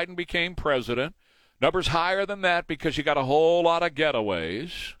Joe Biden became president. Numbers higher than that because you got a whole lot of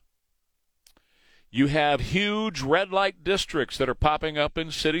getaways. You have huge red light districts that are popping up in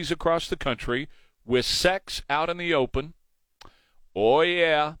cities across the country with sex out in the open. Oh,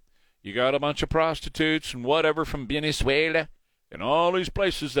 yeah. You got a bunch of prostitutes and whatever from Venezuela and all these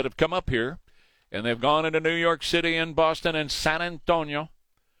places that have come up here. And they've gone into New York City and Boston and San Antonio.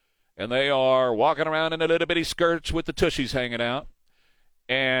 And they are walking around in the little bitty skirts with the tushies hanging out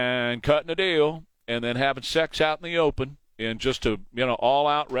and cutting a deal. And then having sex out in the open in just a,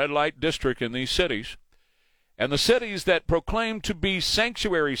 all-out red light district in these cities. And the cities that proclaim to be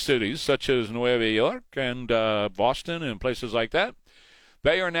sanctuary cities, such as Nueva York and Boston and places like that,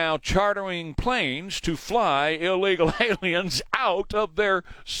 they are now chartering planes to fly illegal aliens out of their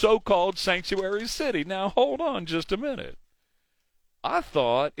so-called sanctuary city. Now, hold on just a minute. I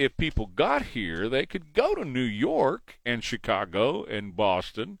thought if people got here, they could go to New York and Chicago and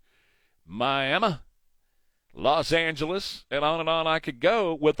Boston, Miami, Los Angeles, and on I could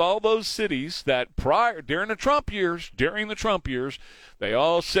go with all those cities that during the Trump years, they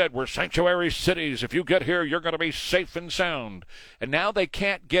all said, we're sanctuary cities. If you get here, you're going to be safe and sound. And now they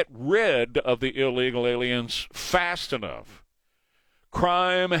can't get rid of the illegal aliens fast enough.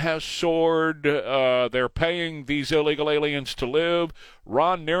 Crime has soared. They're paying these illegal aliens to live.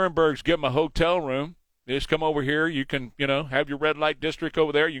 Ron Nirenberg's give them a hotel room. Just come over here. You can, have your red light district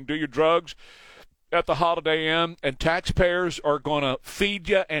over there. You can do your drugs at the Holiday Inn, and taxpayers are going to feed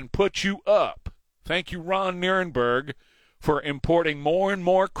you and put you up. Thank you, Ron Nirenberg, for importing more and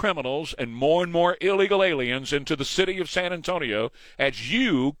more criminals and more illegal aliens into the city of San Antonio as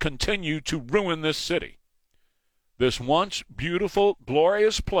you continue to ruin this city. This once beautiful,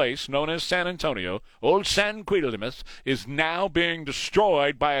 glorious place known as San Antonio, Old San Quilmes, is now being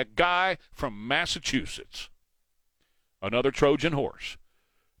destroyed by a guy from Massachusetts. Another Trojan horse.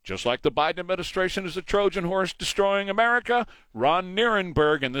 Just like the Biden administration is a Trojan horse destroying America, Ron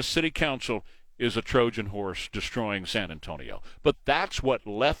Nirenberg and this city council is a Trojan horse destroying San Antonio. But that's what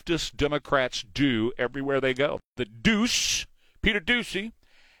leftist Democrats do everywhere they go. The Deuce, Peter Ducey,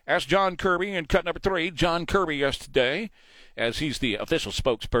 asked John Kirby in cut number 3, John Kirby yesterday, as he's the official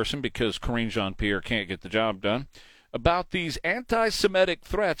spokesperson because Karine Jean-Pierre can't get the job done, about these anti-Semitic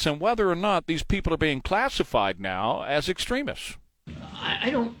threats and whether or not these people are being classified now as extremists.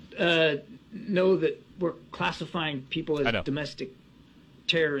 I don't know that we're classifying people as domestic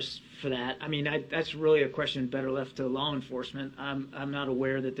terrorists for that. I mean, that's really a question better left to law enforcement. I'm not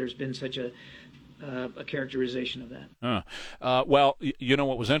aware that there's been such a characterization of that. Well,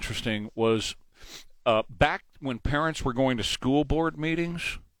 what was interesting was back when parents were going to school board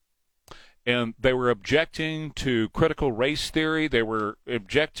meetings and they were objecting to critical race theory, they were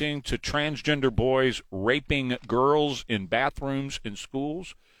objecting to transgender boys raping girls in bathrooms in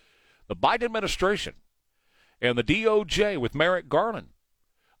schools, the Biden administration and the DOJ with Merrick Garland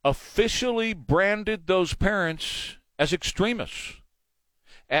officially branded those parents as extremists,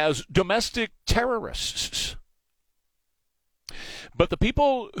 as domestic terrorists. But the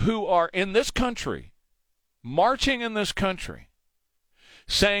people who are in this country, marching in this country,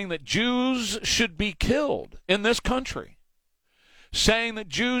 saying that Jews should be killed in this country, saying that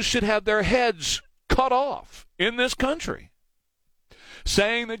Jews should have their heads cut off in this country,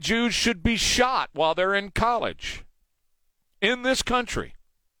 saying that Jews should be shot while they're in college in this country.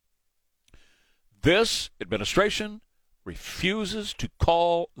 This administration refuses to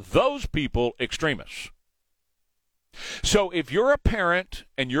call those people extremists. So if you're a parent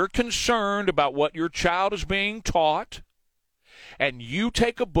and you're concerned about what your child is being taught, and you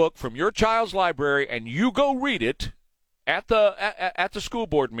take a book from your child's library and you go read it at the school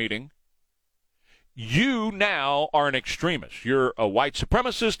board meeting, you now are an extremist. You're a white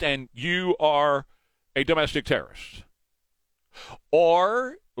supremacist and you are a domestic terrorist.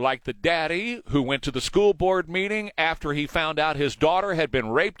 Or like the daddy who went to the school board meeting after he found out his daughter had been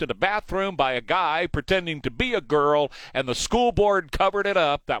raped in a bathroom by a guy pretending to be a girl, and the school board covered it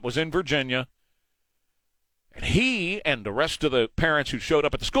up. That was in Virginia. And he and the rest of the parents who showed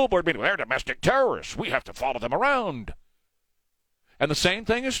up at the school board meeting, they're domestic terrorists. We have to follow them around. And the same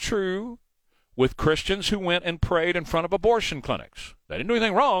thing is true with Christians who went and prayed in front of abortion clinics. They didn't do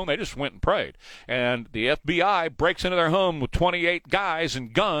anything wrong. They just went and prayed. And the FBI breaks into their home with 28 guys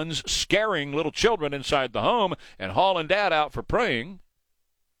and guns, scaring little children inside the home and hauling dad out for praying.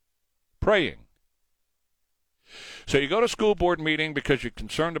 Praying. So you go to a school board meeting because you're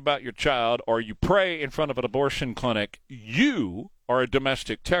concerned about your child, or you pray in front of an abortion clinic, you are a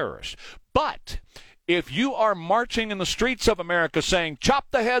domestic terrorist. But if you are marching in the streets of America saying, chop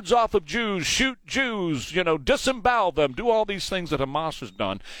the heads off of Jews, shoot Jews, disembowel them, do all these things that Hamas has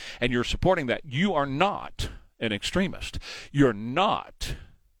done, and you're supporting that, you are not an extremist. You're not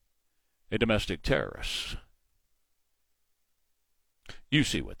a domestic terrorist. You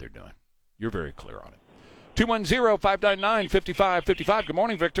see what they're doing. You're very clear on it. 210-599-5555. Good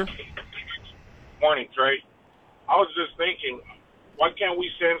morning, Victor. Morning, Trey. I was just thinking, why can't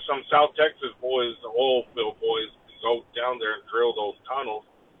we send some South Texas boys, the oil field boys, to go down there and drill those tunnels?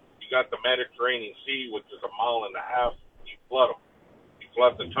 You got the Mediterranean Sea, which is 1.5 miles. You flood them. You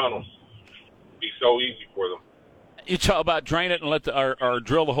flood the tunnels. It'd be so easy for them. You talk about drain it and or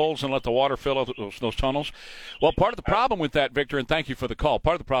drill the holes and let the water fill up those tunnels. Well, part of the problem with that, Victor, and thank you for the call,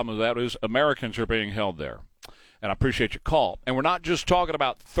 part of the problem with that is Americans are being held there. And I appreciate your call. And we're not just talking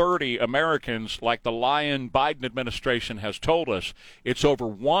about 30 Americans like the lying Biden administration has told us. It's over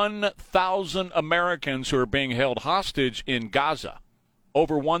 1,000 Americans who are being held hostage in Gaza.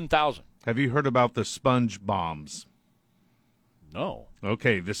 Over 1,000. Have you heard about the sponge bombs? No.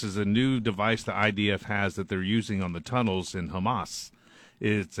 Okay, this is a new device the IDF has that they're using on the tunnels in Hamas.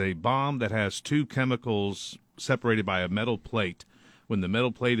 It's a bomb that has two chemicals separated by a metal plate. When the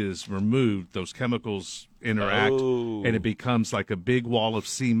metal plate is removed, those chemicals interact, and it becomes like a big wall of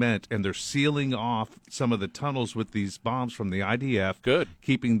cement, and they're sealing off some of the tunnels with these bombs from the IDF, Good.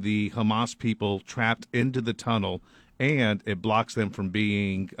 keeping the Hamas people trapped into the tunnel, and it blocks them from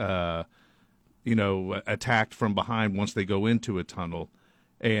being attacked from behind once they go into a tunnel.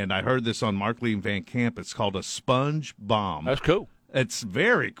 And I heard this on Mark Lee Van Camp. It's called a sponge bomb. That's cool. It's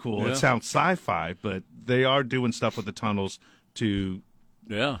very cool. Yeah. It sounds sci-fi, but they are doing stuff with the tunnels to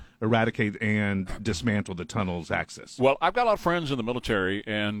eradicate and dismantle the tunnel's access. Well, I've got a lot of friends in the military,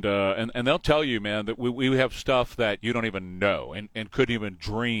 and they'll tell you, man, that we have stuff that you don't even know and couldn't even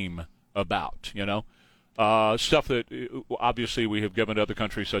dream about, stuff that obviously we have given to other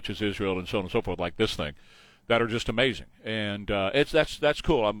countries such as Israel and so on and so forth, like this thing, that are just amazing. And that's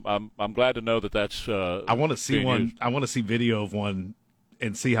cool. I'm glad to know that's I want to see one. Used. I want to see video of one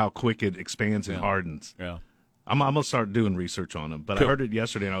and see how quick it expands and hardens. Yeah. I'm going to start doing research on them, but cool. I heard it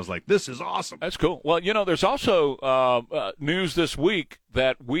yesterday, and I was like, this is awesome. That's cool. Well, there's also news this week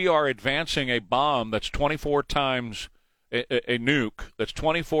that we are advancing a bomb that's 24 times, a nuke that's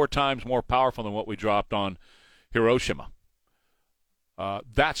 24 times more powerful than what we dropped on Hiroshima.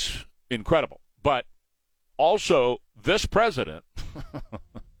 That's incredible. But also, this president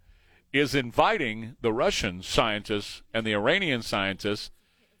is inviting the Russian scientists and the Iranian scientists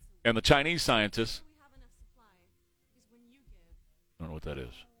and the Chinese scientists. I don't know what that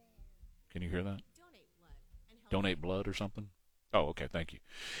is. Can you hear that? Donate blood or something? Oh, okay. Thank you.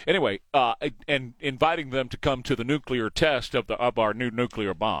 Anyway, and inviting them to come to the nuclear test of our new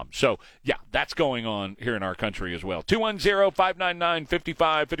nuclear bomb. So, yeah, that's going on here in our country as well.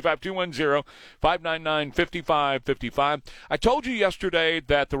 210-599-5555. 210-599-5555. I told you yesterday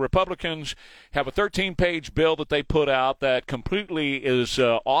that the Republicans have a 13-page bill that they put out that completely is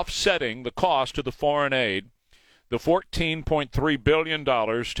offsetting the cost of the foreign aid. The $14.3 billion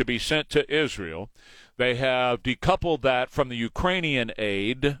to be sent to Israel. They have decoupled that from the Ukrainian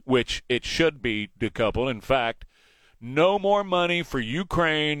aid, which it should be decoupled. In fact, no more money for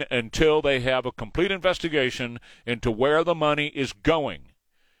Ukraine until they have a complete investigation into where the money is going.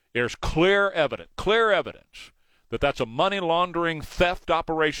 There's clear evidence that that's a money laundering theft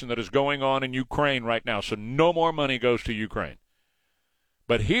operation that is going on in Ukraine right now. So no more money goes to Ukraine.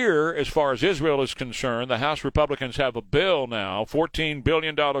 But here, as far as Israel is concerned, the House Republicans have a bill now, $14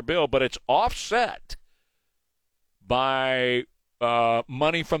 billion bill, but it's offset by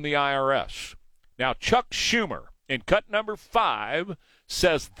money from the IRS. Now, Chuck Schumer, in cut number 5,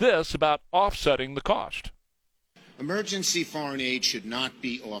 says this about offsetting the cost. Emergency foreign aid should not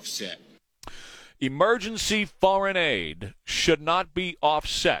be offset. Emergency foreign aid should not be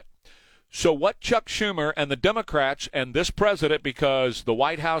offset. So what Chuck Schumer and the Democrats and this president, because the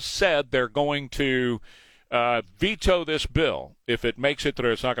White House said they're going to veto this bill if it makes it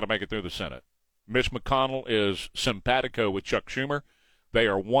through, it's not going to make it through the Senate. Mitch McConnell is simpatico with Chuck Schumer. They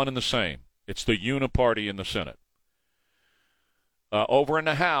are one and the same. It's the uniparty in the Senate. Over in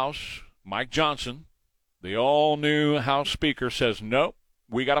the House, Mike Johnson, the all-new House Speaker, says, nope,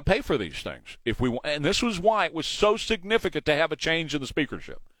 we got to pay for these things. And this was why it was so significant to have a change in the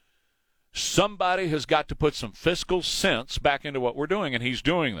speakership. Somebody has got to put some fiscal sense back into what we're doing, and he's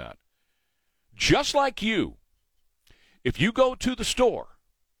doing that. Just like you, if you go to the store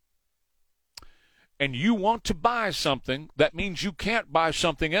and you want to buy something, that means you can't buy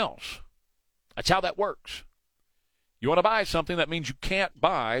something else. That's how that works. You want to buy something, that means you can't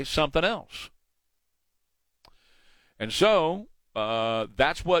buy something else. And so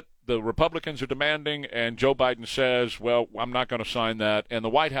that's what the Republicans are demanding, and Joe Biden says, well, I'm not going to sign that. And the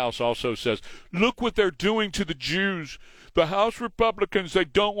White House also says, look what they're doing to the Jews. The House Republicans, they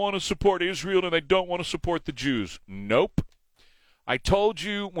don't want to support Israel and they don't want to support the Jews. Nope. I told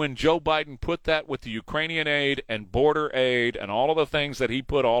you when Joe Biden put that with the Ukrainian aid and border aid and all of the things that he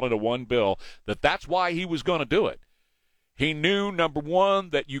put all into one bill, that that's why he was going to do it. He knew, number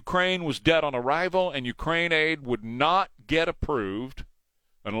one, that Ukraine was dead on arrival and Ukraine aid would not get approved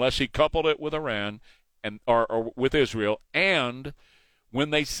unless he coupled it with Iran or with Israel. And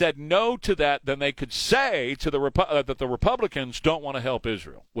when they said no to that, then they could say to that the Republicans don't want to help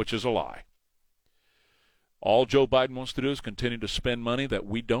Israel, which is a lie. All Joe Biden wants to do is continue to spend money that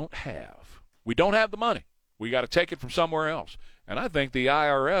we don't have. We don't have the money. We got to take it from somewhere else. And I think the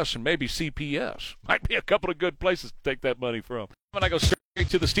IRS and maybe CPS might be a couple of good places to take that money from. When I go straight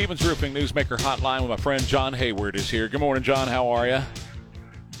to the Stevens Roofing Newsmaker Hotline with my friend John Hayward is here. Good morning, John. How are you?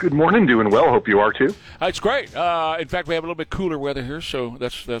 Good morning. Doing well. Hope you are too. It's great. In fact, we have a little bit cooler weather here, so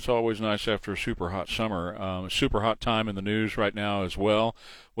that's always nice after a super hot summer. Super hot time in the news right now as well,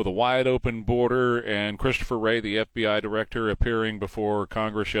 with a wide open border, and Christopher Wray, the FBI director, appearing before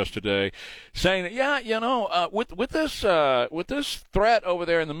Congress yesterday, saying that with this threat over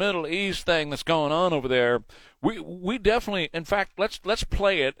there in the Middle East thing that's going on over there, we definitely, in fact, let's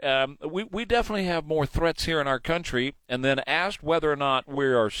play it. We definitely have more threats here in our country, and then asked whether or not we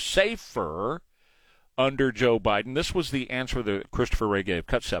are safer under Joe Biden. This was the answer that Christopher Wray gave.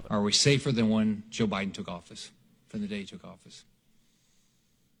 Cut 7. Are we safer than when Joe Biden took office, from the day he took office?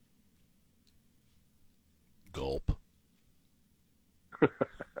 Gulp.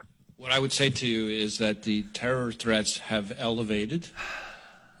 What I would say to you is that the terror threats have elevated,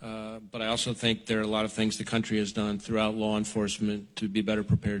 but I also think there are a lot of things the country has done throughout law enforcement to be better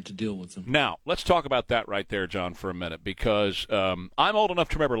prepared to deal with them. Now, let's talk about that right there, John, for a minute, because I'm old enough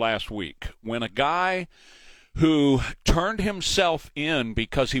to remember last week when a guy who turned himself in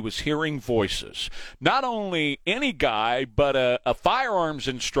because he was hearing voices. Not only any guy, but a firearms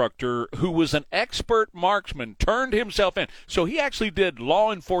instructor who was an expert marksman turned himself in. So he actually did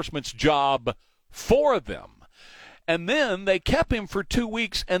law enforcement's job for them. And then they kept him for 2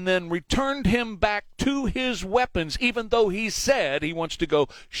 weeks and then returned him back to his weapons, even though he said he wants to go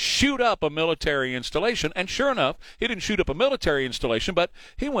shoot up a military installation. And sure enough, he didn't shoot up a military installation, but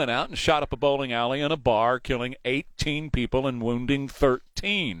he went out and shot up a bowling alley and a bar, killing 18 people and wounding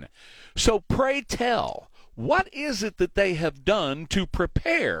 13. So pray tell, what is it that they have done to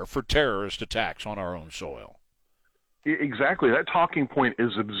prepare for terrorist attacks on our own soil? Exactly. That talking point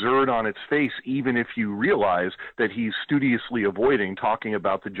is absurd on its face, even if you realize that he's studiously avoiding talking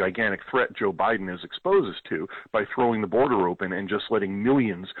about the gigantic threat Joe Biden has exposed us to by throwing the border open and just letting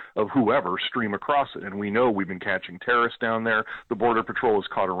millions of whoever stream across it. And we know we've been catching terrorists down there. The Border Patrol has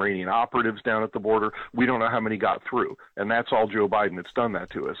caught Iranian operatives down at the border. We don't know how many got through. And that's all Joe Biden that's done that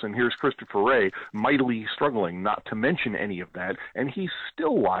to us. And here's Christopher Wray mightily struggling not to mention any of that. And he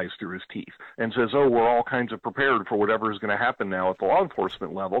still lies through his teeth and says, oh, we're all kinds of prepared for whatever whatever is going to happen now at the law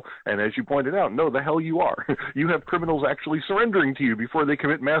enforcement level. And as you pointed out, no, the hell you are. You have criminals actually surrendering to you before they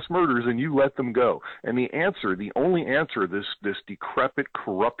commit mass murders, and you let them go. And the only answer this decrepit,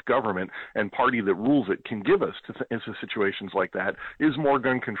 corrupt government and party that rules it can give us into situations like that is more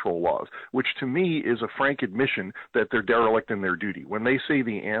gun control laws, which to me is a frank admission that they're derelict in their duty. When they say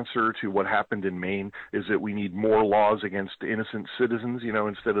the answer to what happened in Maine is that we need more laws against innocent citizens,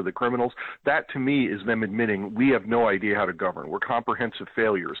 instead of the criminals, that to me is them admitting we have no idea how to govern. We're comprehensive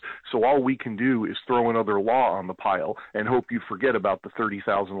failures. So all we can do is throw another law on the pile and hope you forget about the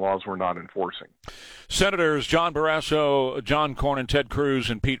 30,000 laws we're not enforcing. Senators John Barrasso, John Cornyn, Ted Cruz,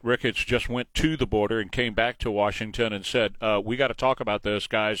 and Pete Ricketts just went to the border and came back to Washington and said, we got to talk about this,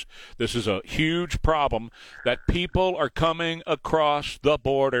 guys. This is a huge problem that people are coming across the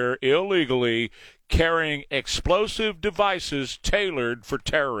border illegally carrying explosive devices tailored for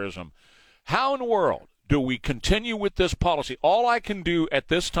terrorism. How in the world do we continue with this policy? All I can do at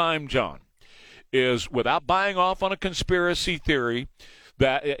this time, John, is, without buying off on a conspiracy theory,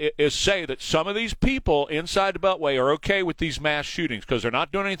 that is say that some of these people inside the Beltway are okay with these mass shootings because they're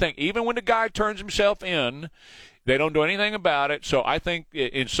not doing anything. Even when the guy turns himself in, they don't do anything about it. So I think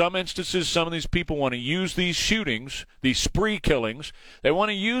in some instances, some of these people want to use these shootings, these spree killings. They want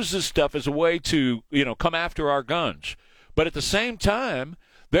to use this stuff as a way to, come after our guns. But at the same time,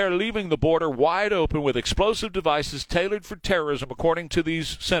 they're leaving the border wide open with explosive devices tailored for terrorism, according to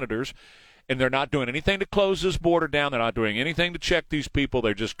these senators. And they're not doing anything to close this border down. They're not doing anything to check these people.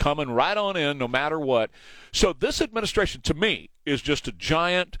 They're just coming right on in no matter what. So this administration, to me, is just a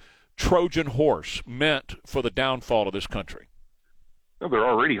giant Trojan horse meant for the downfall of this country. They're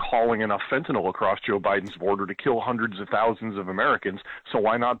already hauling enough fentanyl across Joe Biden's border to kill hundreds of thousands of Americans, so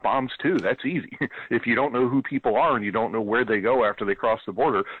why not bombs too? That's easy. If you don't know who people are and you don't know where they go after they cross the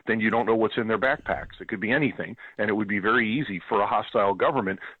border, then you don't know what's in their backpacks. It could be anything, and it would be very easy for a hostile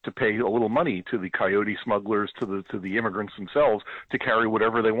government to pay a little money to the coyote smugglers, to the immigrants themselves, to carry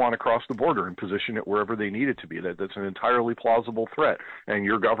whatever they want across the border and position it wherever they need it to be. That's an entirely plausible threat. And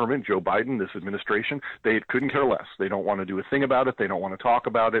your government, Joe Biden, this administration, they couldn't care less. They don't want to do a thing about it. They don't want to talk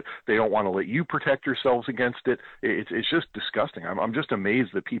about it. They don't want to let you protect yourselves against it. It's just disgusting. I'm just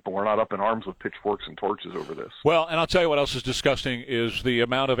amazed that people are not up in arms with pitchforks and torches over this. Well, and I'll tell you what else is disgusting is the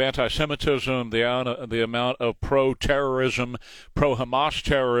amount of anti-Semitism, the amount of pro-terrorism, pro-Hamas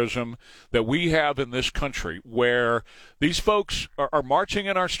terrorism that we have in this country, where these folks are marching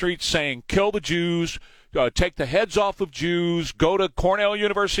in our streets saying, kill the Jews, take the heads off of Jews, go to Cornell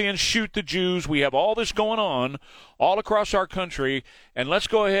University and shoot the Jews. We have all this going on all across our country. And let's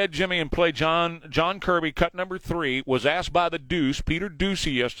go ahead, Jimmy, and play John Kirby, cut number 3, was asked by the Deuce, Peter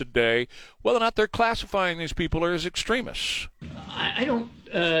Ducey, yesterday, whether or not they're classifying these people as extremists. I don't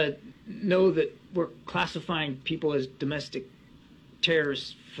know that we're classifying people as domestic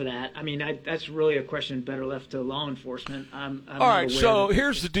terrorists for that. I mean, that's really a question better left to law enforcement. I'm all right, so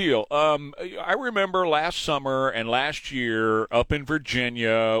here's the deal. I remember last summer and last year up in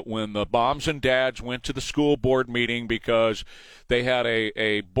Virginia when the moms and dads went to the school board meeting because they had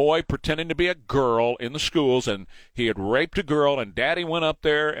a boy pretending to be a girl in the schools, and he had raped a girl, and daddy went up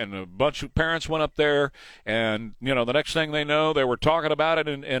there, and a bunch of parents went up there, and, the next thing they know, they were talking about it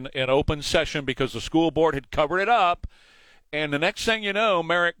in open session because the school board had covered it up. And the next thing you know,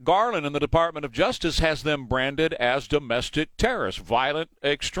 Merrick Garland in the Department of Justice has them branded as domestic terrorists, violent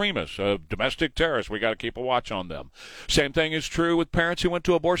extremists, domestic terrorists. We got to keep a watch on them. Same thing is true with parents who went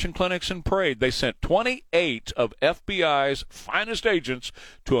to abortion clinics and prayed. They sent 28 of FBI's finest agents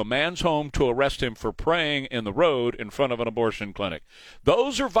to a man's home to arrest him for praying in the road in front of an abortion clinic.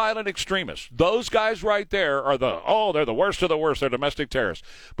 Those are violent extremists. Those guys right there are they're the worst of the worst. They're domestic terrorists.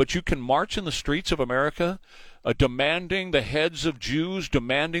 But you can march in the streets of America demanding the heads of Jews,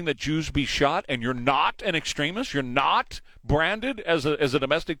 demanding that Jews be shot, and you're not an extremist? You're not branded as a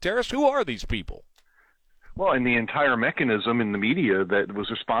domestic terrorist? Who are these people? Well, and the entire mechanism in the media that was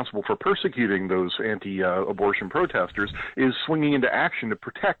responsible for persecuting those anti-abortion protesters is swinging into action to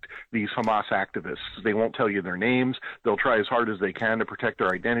protect these Hamas activists. They won't tell you their names. They'll try as hard as they can to protect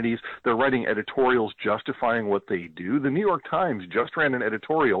their identities. They're writing editorials justifying what they do. The New York Times just ran an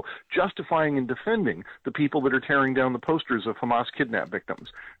editorial justifying and defending the people that are tearing down the posters of Hamas kidnap victims.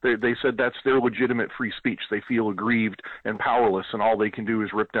 They said that's their legitimate free speech. They feel aggrieved and powerless, and all they can do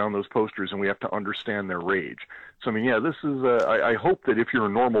is rip down those posters, and we have to understand their rage. So, I mean, yeah, this is, I hope that if you're a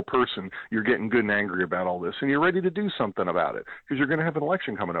normal person, you're getting good and angry about all this, and you're ready to do something about it, because you're going to have an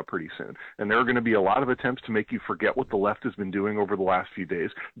election coming up pretty soon. And there are going to be a lot of attempts to make you forget what the left has been doing over the last few days.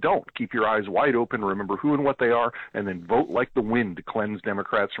 Don't. Keep your eyes wide open, remember who and what they are, and then vote like the wind to cleanse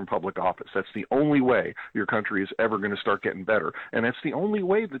Democrats from public office. That's the only way your country is ever going to start getting better. And that's the only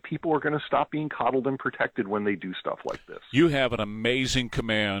way that people are going to stop being coddled and protected when they do stuff like this. You have an amazing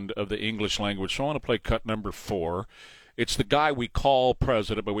command of the English language, so I want to play cut number 4. It's the guy we call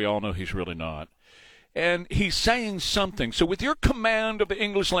president, but we all know he's really not. And he's saying something. So with your command of the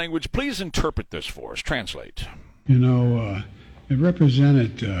English language, please interpret this for us. Translate. You know, it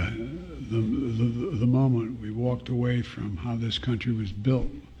represented the moment we walked away from how this country was built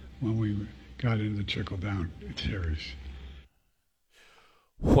when we got into the trickle-down series.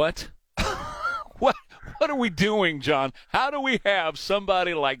 What? What are we doing, John? How do we have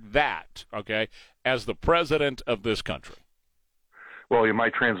somebody like that, okay, as the president of this country? Well, my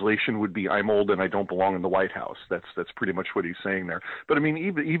translation would be, I'm old and I don't belong in the White House. That's pretty much what he's saying there. But, I mean,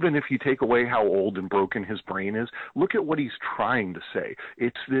 even if you take away how old and broken his brain is, look at what he's trying to say.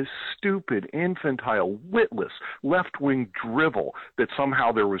 It's this stupid, infantile, witless, left-wing drivel that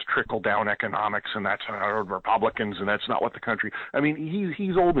somehow there was trickle-down economics and that's Republicans and that's not what the country... I mean,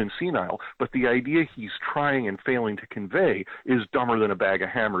 he's old and senile, but the idea he's trying and failing to convey is dumber than a bag of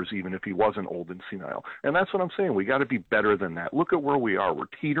hammers, even if he wasn't old and senile. And that's what I'm saying. We got to be better than that. Look at where we are. We're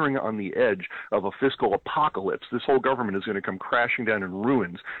teetering on the edge of a fiscal apocalypse. This whole government is going to come crashing down in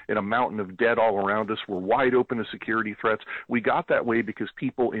ruins in a mountain of debt all around us. We're wide open to security threats. We got that way because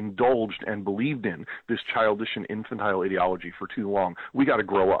people indulged and believed in this childish and infantile ideology for too long. We got to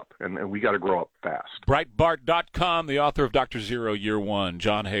grow up, and we got to grow up fast. Breitbart.com, the author of Dr. Zero Year One,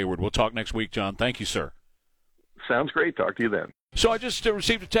 John Hayward. We'll talk next week, John. Thank you, sir. Sounds great. Talk to you then. So I just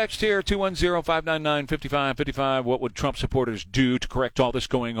received a text here, 210-599-5555. What would Trump supporters do to correct all this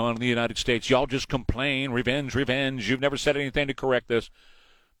going on in the United States? Y'all just complain, revenge, revenge. You've never said anything to correct this.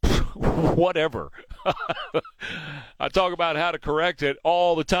 Whatever. I talk about how to correct it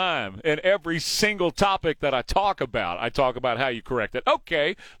all the time. In every single topic that I talk about how you correct it.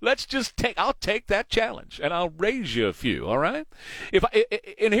 Okay, I'll take that challenge, and I'll raise you a few, all right?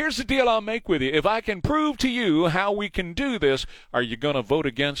 And here's the deal I'll make with you. If I can prove to you how we can do this, are you going to vote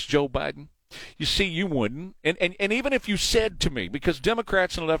against Joe Biden? You see, you wouldn't. And even if you said to me, because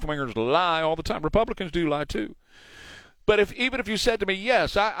Democrats and left-wingers lie all the time, Republicans do lie too. But even if you said to me,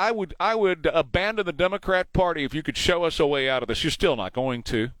 yes, I would abandon the Democrat Party if you could show us a way out of this, you're still not going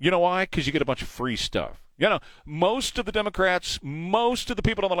to. You know why? Because you get a bunch of free stuff. You know, most of the Democrats, most of the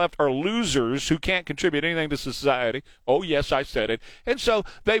people on the left are losers who can't contribute anything to society. Oh, yes, I said it. And so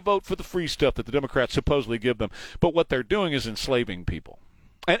they vote for the free stuff that the Democrats supposedly give them. But what they're doing is enslaving people.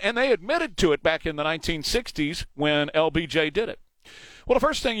 And they admitted to it back in the 1960s when LBJ did it. Well, the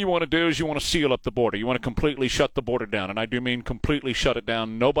first thing you want to do is you want to seal up the border. You want to completely shut the border down. And I do mean completely shut it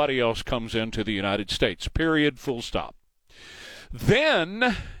down. Nobody else comes into the United States. Period. Full stop.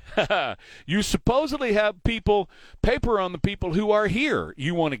 Then you supposedly have paper on the people who are here.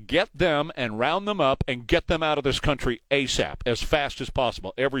 You want to get them and round them up and get them out of this country ASAP, as fast as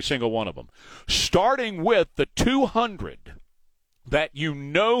possible, every single one of them. Starting with the 200 that you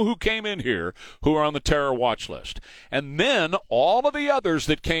know who came in here who are on the terror watch list. And then all of the others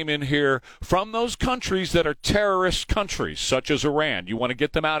that came in here from those countries that are terrorist countries, such as Iran. You want to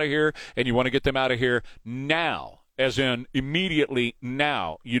get them out of here, and you want to get them out of here now, as in immediately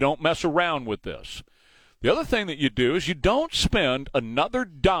now. You don't mess around with this. The other thing that you do is you don't spend another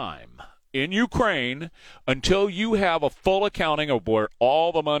dime in Ukraine until you have a full accounting of where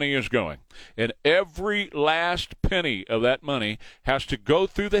all the money is going. And every last penny of that money has to go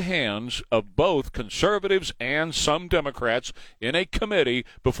through the hands of both conservatives and some Democrats in a committee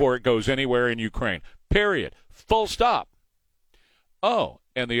before it goes anywhere in Ukraine. Period. Full stop. Oh,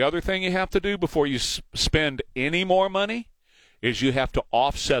 and the other thing you have to do before you spend any more money is you have to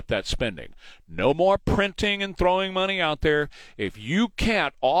offset that spending. No more printing and throwing money out there. If you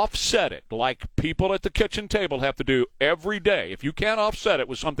can't offset it like people at the kitchen table have to do every day, if you can't offset it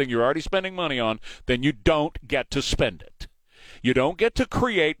with something you're already spending money on, then you don't get to spend it. You don't get to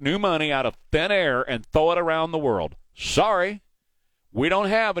create new money out of thin air and throw it around the world. Sorry, we don't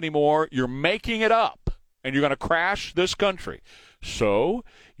have any more. You're making it up, and you're going to crash this country. So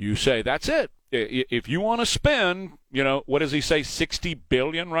you say, that's it. If you want to spend, what does he say, 60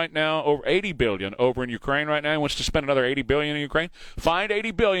 billion right now, over 80 billion over in Ukraine right now? He wants to spend another 80 billion in Ukraine. Find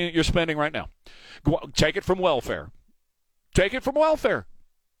 80 billion that you're spending right now. Take it from welfare. Take it from welfare.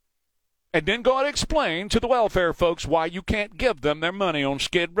 And then go and explain to the welfare folks why you can't give them their money on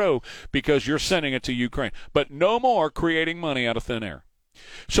Skid Row because you're sending it to Ukraine. But no more creating money out of thin air.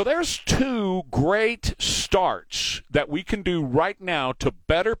 So there's two great starts that we can do right now to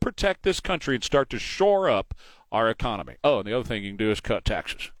better protect this country and start to shore up our economy. Oh, and the other thing you can do is cut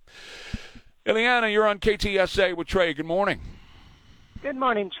taxes. Ileana, you're on KTSA with Trey. Good morning. Good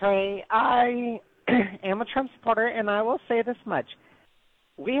morning, Trey. I am a Trump supporter, and I will say this much.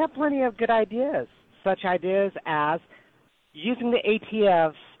 We have plenty of good ideas, such ideas as using the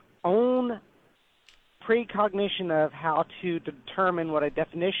ATF's own precognition of how to determine what a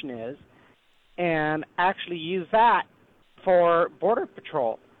definition is and actually use that for Border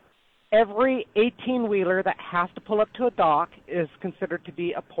Patrol. Every 18-wheeler that has to pull up to a dock is considered to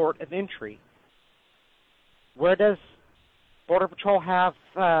be a port of entry. Where does Border Patrol have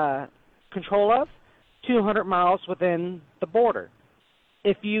control of? 200 miles within the border.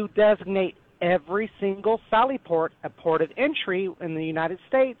 If you designate every single Sally port a port of entry in the United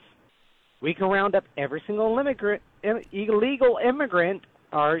States, we can round up every single illegal immigrant,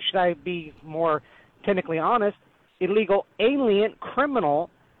 or should I be more technically honest, illegal alien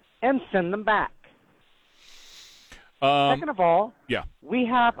criminal, and send them back. Second of all, we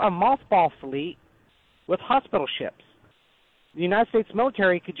have a mothball fleet with hospital ships. The United States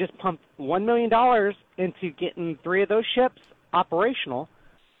military could just pump $1 million into getting 3 of those ships operational,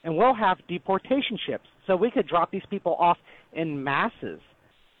 and we'll have deportation ships. So we could drop these people off in masses.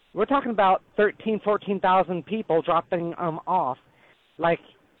 We're talking about 14,000 people dropping them off, like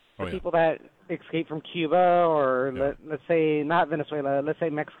the people that escaped from Cuba or, let's say, not Venezuela, let's say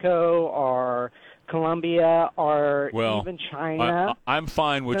Mexico or Colombia or even China. I'm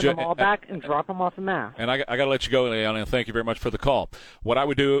fine with send them all back and drop them off in mass. And I got to let you go, Leanne, and thank you very much for the call. What I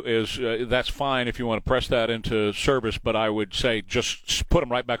would do is, that's fine if you want to press that into service, but I would say just put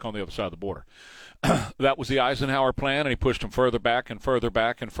them right back on the other side of the border. That was the Eisenhower plan, and he pushed them further back and further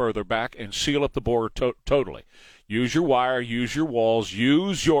back and further back and seal up the border totally. Use your wire, use your walls,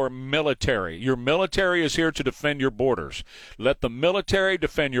 use your military. Your military is here to defend your borders. Let the military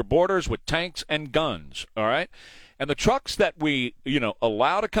defend your borders with tanks and guns, all right? And the trucks that we,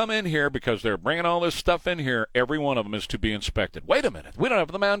 allow to come in here because they're bringing all this stuff in here, every one of them is to be inspected. Wait a minute. We don't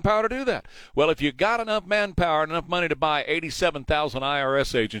have the manpower to do that. Well, if you got enough manpower and enough money to buy 87,000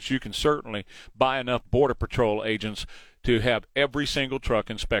 IRS agents, you can certainly buy enough Border Patrol agents to have every single truck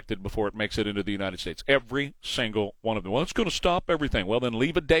inspected before it makes it into the United States. Every single one of them. Well, it's going to stop everything. Well, then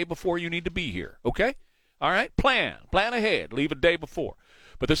leave a day before you need to be here, okay? All right? Plan ahead. Leave a day before.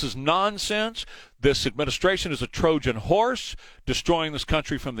 But this is nonsense. This administration is a Trojan horse, destroying this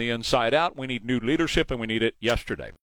country from the inside out. We need new leadership, and we need it yesterday.